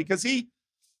with it, because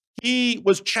he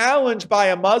was challenged by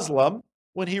a Muslim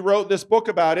when he wrote this book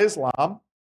about Islam,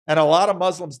 and a lot of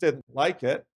Muslims didn't like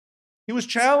it. He was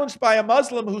challenged by a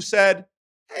Muslim who said,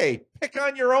 hey, pick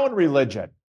on your own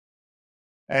religion.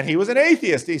 And he was an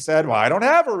atheist. He said, well, I don't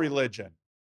have a religion.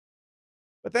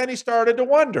 But then he started to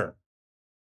wonder,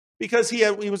 because he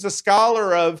was a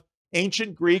scholar of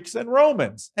ancient Greeks and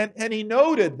Romans. And he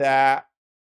noted that,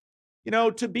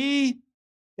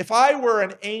 if I were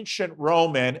an ancient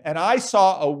Roman and I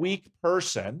saw a weak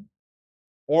person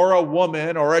or a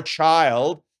woman or a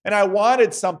child, and I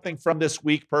wanted something from this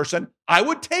weak person, I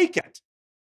would take it,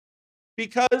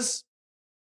 because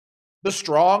the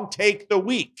strong take the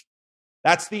weak.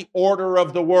 That's the order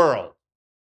of the world.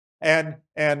 And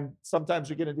sometimes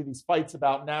we get into these fights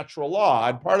about natural law.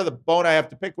 And part of the bone I have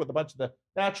to pick with a bunch of the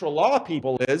natural law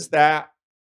people is that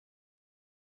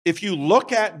if you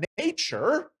look at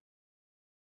nature,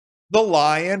 the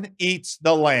lion eats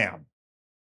the lamb.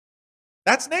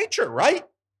 That's nature, right?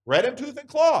 Red in tooth and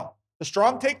claw. The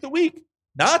strong take the weak.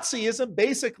 Nazism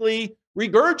basically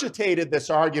regurgitated this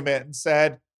argument and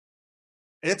said,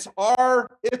 it's our,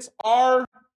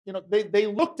 they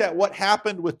looked at what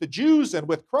happened with the Jews and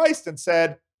with Christ and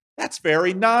said, that's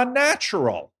very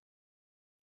non-natural.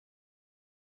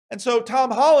 And so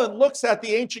Tom Holland looks at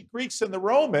the ancient Greeks and the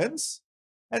Romans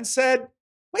and said,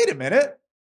 wait a minute,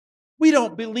 we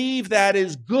don't believe that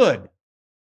is good.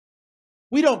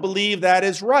 We don't believe that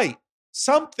is right.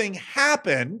 Something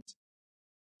happened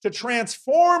to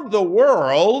transform the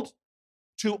world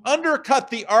to undercut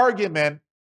the argument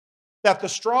that the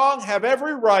strong have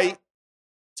every right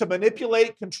to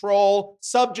manipulate, control,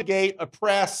 subjugate,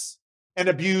 oppress, and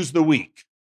abuse the weak.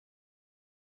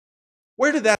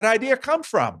 Where did that idea come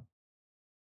from?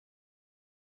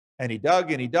 And he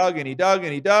dug and he dug and he dug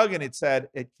and he dug, and it said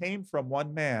it came from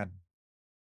one man,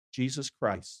 Jesus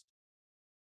Christ.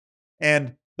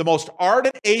 And the most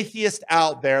ardent atheist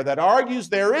out there that argues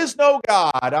there is no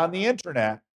God on the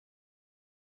internet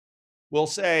will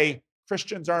say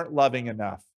Christians aren't loving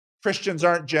enough. Christians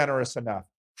aren't generous enough.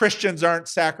 Christians aren't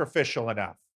sacrificial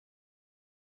enough.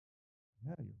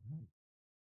 Yeah, you're right.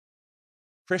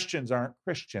 Christians aren't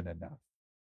Christian enough.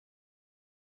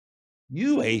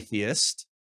 You, atheist,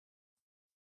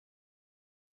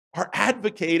 are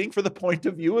advocating for the point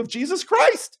of view of Jesus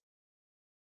Christ.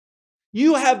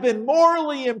 You have been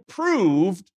morally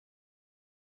improved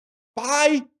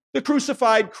by the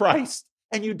crucified Christ,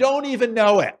 and you don't even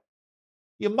know it.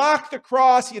 You mock the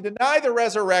cross, you deny the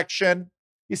resurrection,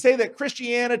 you say that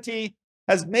Christianity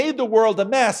has made the world a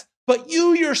mess, but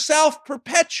you yourself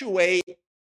perpetuate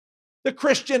the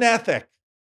Christian ethic,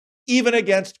 even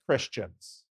against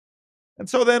Christians. And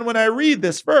so then when I read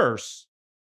this verse,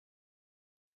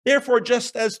 therefore,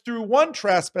 just as through one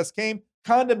trespass came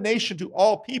condemnation to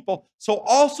all people, so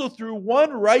also through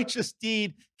one righteous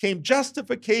deed came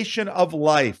justification of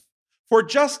life. For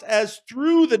just as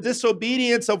through the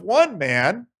disobedience of one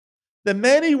man, the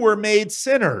many were made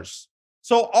sinners,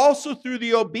 so also through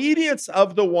the obedience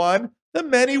of the one, the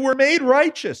many were made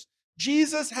righteous.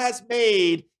 Jesus has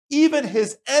made even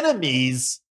his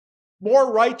enemies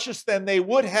more righteous than they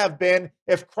would have been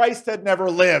if Christ had never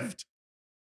lived.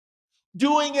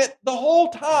 Doing it the whole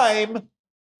time,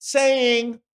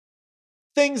 saying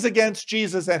things against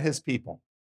Jesus and his people.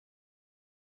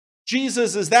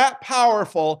 Jesus is that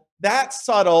powerful, that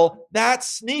subtle, that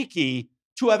sneaky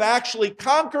to have actually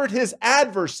conquered his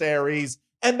adversaries,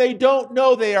 and they don't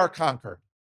know they are conquered.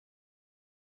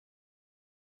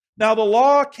 Now, the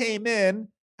law came in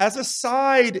as a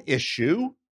side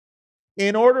issue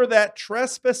in order that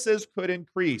trespasses could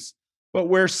increase. But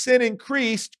where sin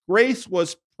increased, grace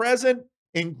was present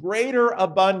in greater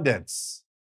abundance.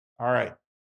 All right.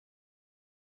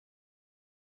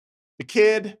 The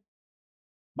kid,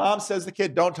 mom says the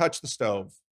kid, don't touch the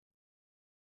stove.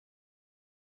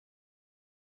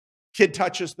 Kid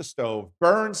touches the stove,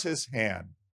 burns his hand.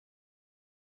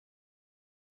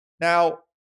 Now,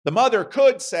 the mother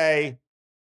could say,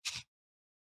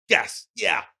 yes,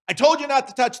 yeah, I told you not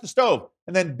to touch the stove,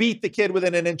 and then beat the kid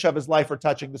within an inch of his life for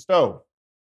touching the stove.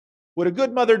 Would a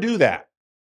good mother do that?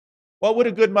 What would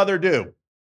a good mother do?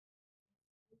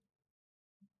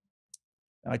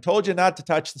 I told you not to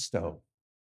touch the stove.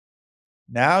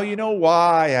 Now you know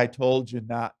why I told you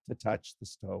not to touch the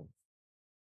stove.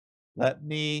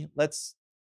 Let's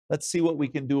see what we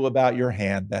can do about your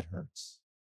hand that hurts.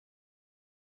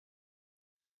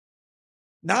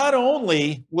 Not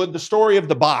only would the story of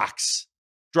the box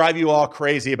drive you all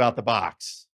crazy about the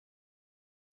box,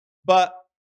 but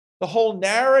the whole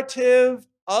narrative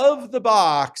of the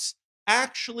box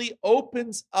actually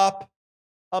opens up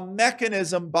a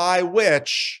mechanism by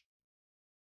which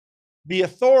the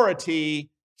authority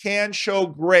can show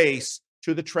grace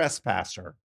to the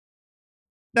trespasser.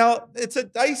 Now, it's a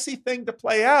dicey thing to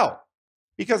play out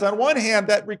because on one hand,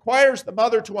 that requires the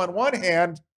mother to, on one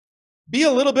hand, be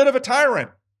a little bit of a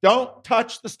tyrant. Don't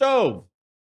touch the stove.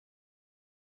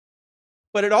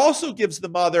 But it also gives the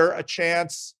mother a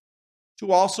chance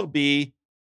to also be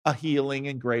a healing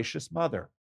and gracious mother.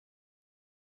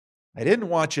 I didn't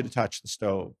want you to touch the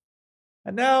stove.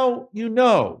 And now you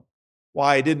know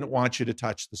why I didn't want you to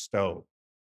touch the stove.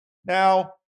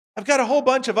 Now, I've got a whole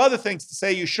bunch of other things to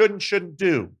say you shouldn't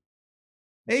do.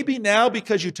 Maybe now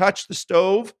because you touched the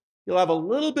stove, you'll have a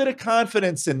little bit of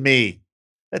confidence in me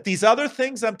that these other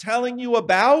things I'm telling you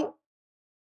about,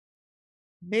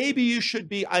 maybe you should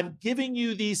be, I'm giving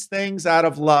you these things out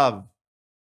of love.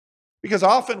 Because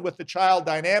often with the child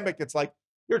dynamic, it's like,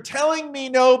 you're telling me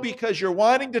no because you're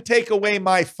wanting to take away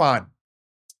my fun.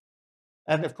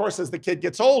 And of course, as the kid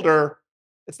gets older,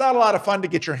 it's not a lot of fun to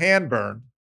get your hand burned.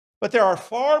 But there are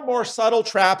far more subtle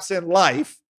traps in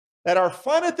life that are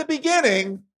fun at the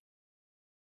beginning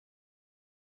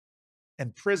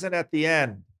and prison at the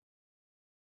end.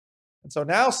 And so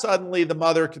now suddenly the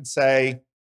mother can say,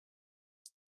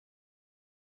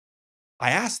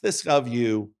 I ask this of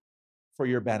you for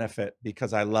your benefit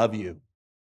because I love you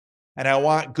and I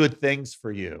want good things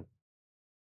for you.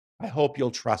 I hope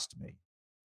you'll trust me.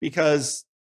 Because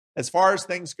as far as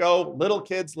things go, little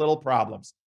kids, little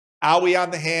problems. Owie on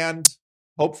the hand,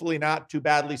 hopefully not too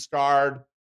badly scarred,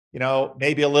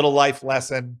 maybe a little life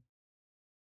lesson.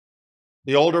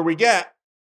 The older we get,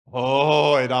 it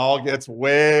all gets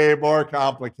way more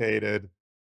complicated.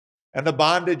 And the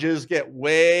bondages get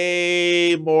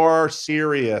way more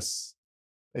serious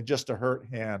than just a hurt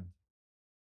hand.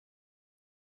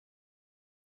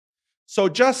 So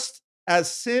just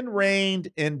as sin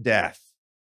reigned in death,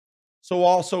 so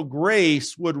also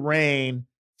grace would reign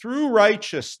through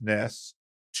righteousness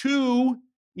to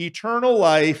eternal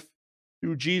life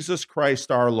through Jesus Christ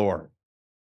our Lord.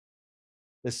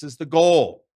 This is the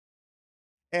goal.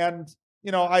 And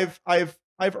I've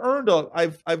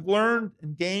learned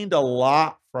and gained a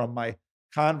lot from my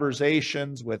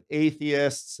conversations with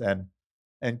atheists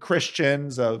and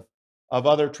Christians of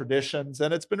other traditions,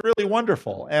 and it's been really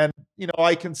wonderful. And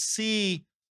I can see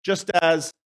just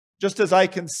as I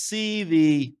can see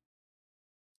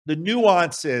the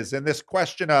nuances in this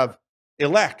question of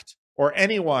elect or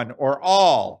anyone or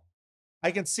all,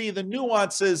 I can see the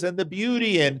nuances and the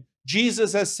beauty in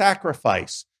Jesus as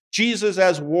sacrifice, Jesus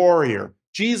as warrior,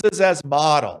 Jesus as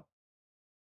model.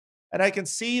 And I can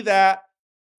see that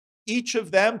each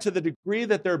of them, to the degree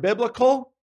that they're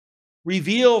biblical,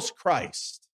 reveals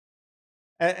Christ.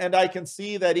 And I can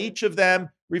see that each of them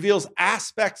reveals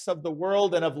aspects of the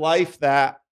world and of life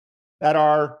that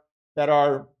are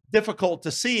difficult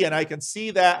to see. And I can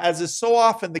see that, as is so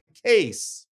often the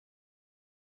case,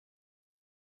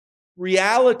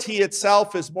 reality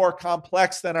itself is more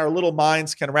complex than our little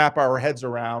minds can wrap our heads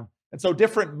around. And so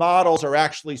different models are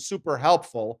actually super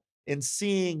helpful in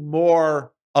seeing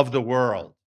more of the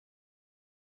world.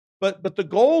 But the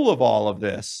goal of all of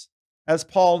this, as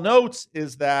Paul notes,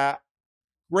 is that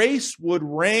grace would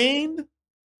reign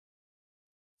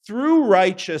through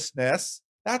righteousness.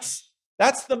 That's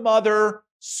the mother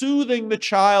soothing the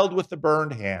child with the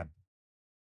burned hand.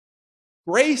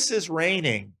 Grace is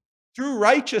reigning through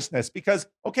righteousness because,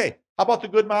 okay, how about the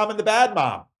good mom and the bad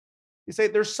mom? You say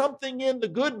there's something in the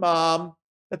good mom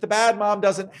that the bad mom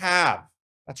doesn't have.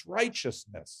 That's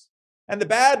righteousness. And the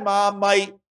bad mom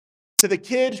might, to the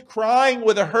kid crying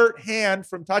with a hurt hand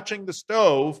from touching the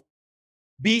stove,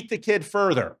 beat the kid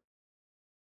further.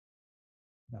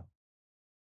 No.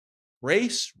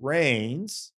 Grace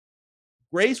reigns.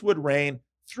 Grace would reign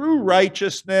through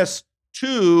righteousness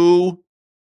to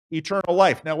eternal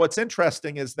life. Now, what's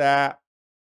interesting is that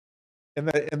in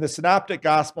the synoptic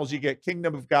gospels, you get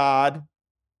kingdom of God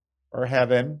or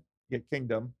heaven, you get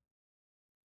kingdom.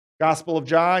 Gospel of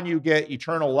John, you get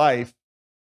eternal life.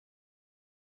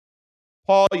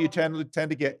 Paul, you tend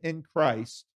to get in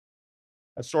Christ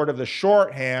as sort of the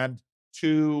shorthand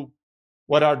to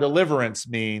what our deliverance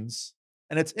means.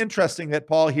 And it's interesting that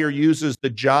Paul here uses the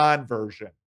John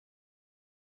version.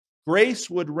 Grace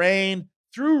would reign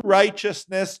through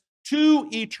righteousness to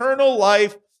eternal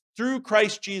life through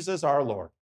Christ Jesus our Lord.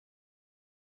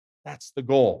 That's the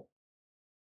goal.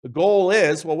 The goal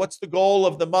is, well, what's the goal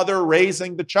of the mother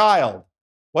raising the child?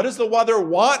 What does the mother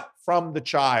want from the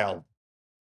child?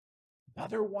 The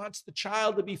mother wants the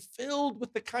child to be filled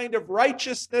with the kind of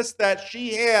righteousness that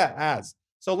she has.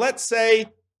 So let's say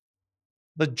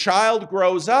the child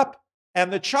grows up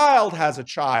and the child has a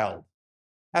child.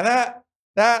 And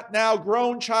that now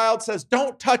grown child says,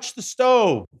 don't touch the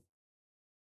stove.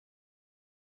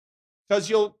 Because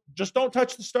you'll just don't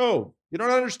touch the stove. You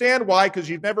don't understand why, because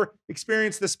you've never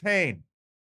experienced this pain.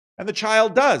 And the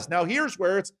child does. Now, here's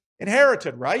where it's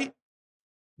inherited, right?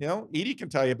 You know, Edie can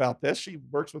tell you about this. She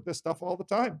works with this stuff all the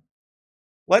time.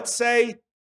 Let's say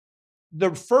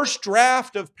the first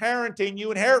draft of parenting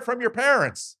you inherit from your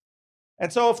parents.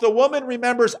 And so if the woman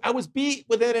remembers, I was beat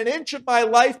within an inch of my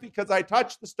life because I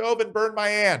touched the stove and burned my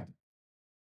hand.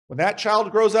 When that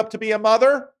child grows up to be a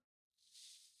mother,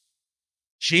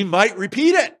 she might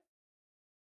repeat it.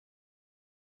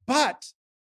 But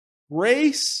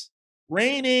grace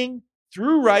reigning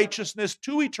through righteousness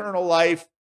to eternal life,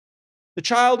 the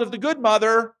child of the good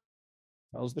mother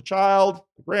tells the child,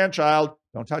 the grandchild,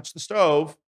 don't touch the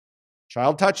stove.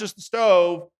 Child touches the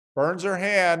stove, burns her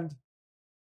hand.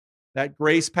 That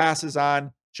grace passes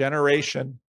on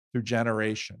generation through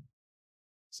generation.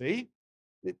 See?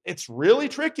 It's really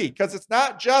tricky because it's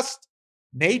not just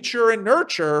nature and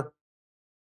nurture.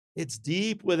 It's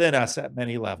deep within us at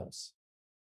many levels.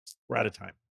 We're out of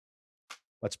time.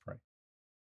 Let's pray.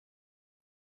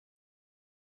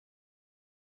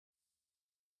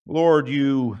 Lord,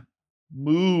 you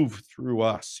move through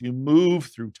us. You move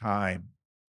through time.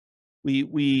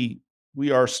 We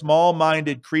are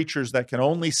small-minded creatures that can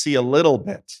only see a little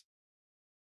bit.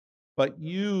 But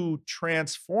you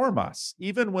transform us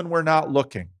even when we're not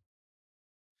looking.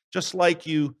 Just like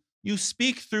you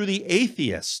speak through the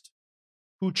atheist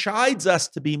who chides us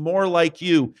to be more like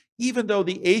you, even though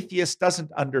the atheist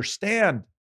doesn't understand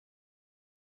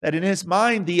that in his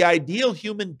mind, the ideal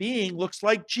human being looks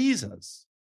like Jesus.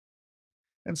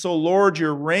 And so, Lord,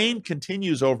 your reign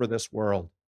continues over this world.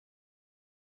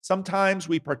 Sometimes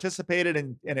we participated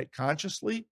in it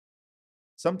consciously,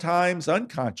 sometimes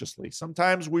unconsciously.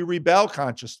 Sometimes we rebel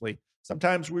consciously.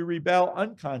 Sometimes we rebel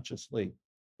unconsciously.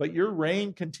 But your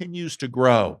reign continues to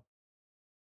grow.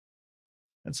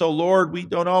 And so, Lord, we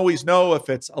don't always know if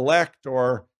it's elect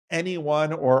or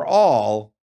anyone or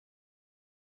all.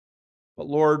 But,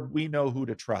 Lord, we know who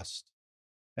to trust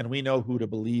and we know who to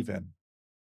believe in.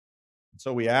 And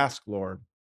so we ask, Lord,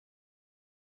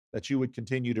 that you would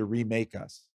continue to remake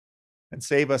us and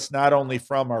save us not only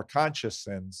from our conscious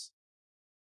sins,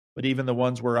 but even the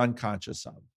ones we're unconscious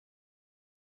of.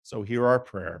 So hear our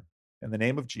prayer. In the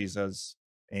name of Jesus,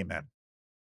 amen.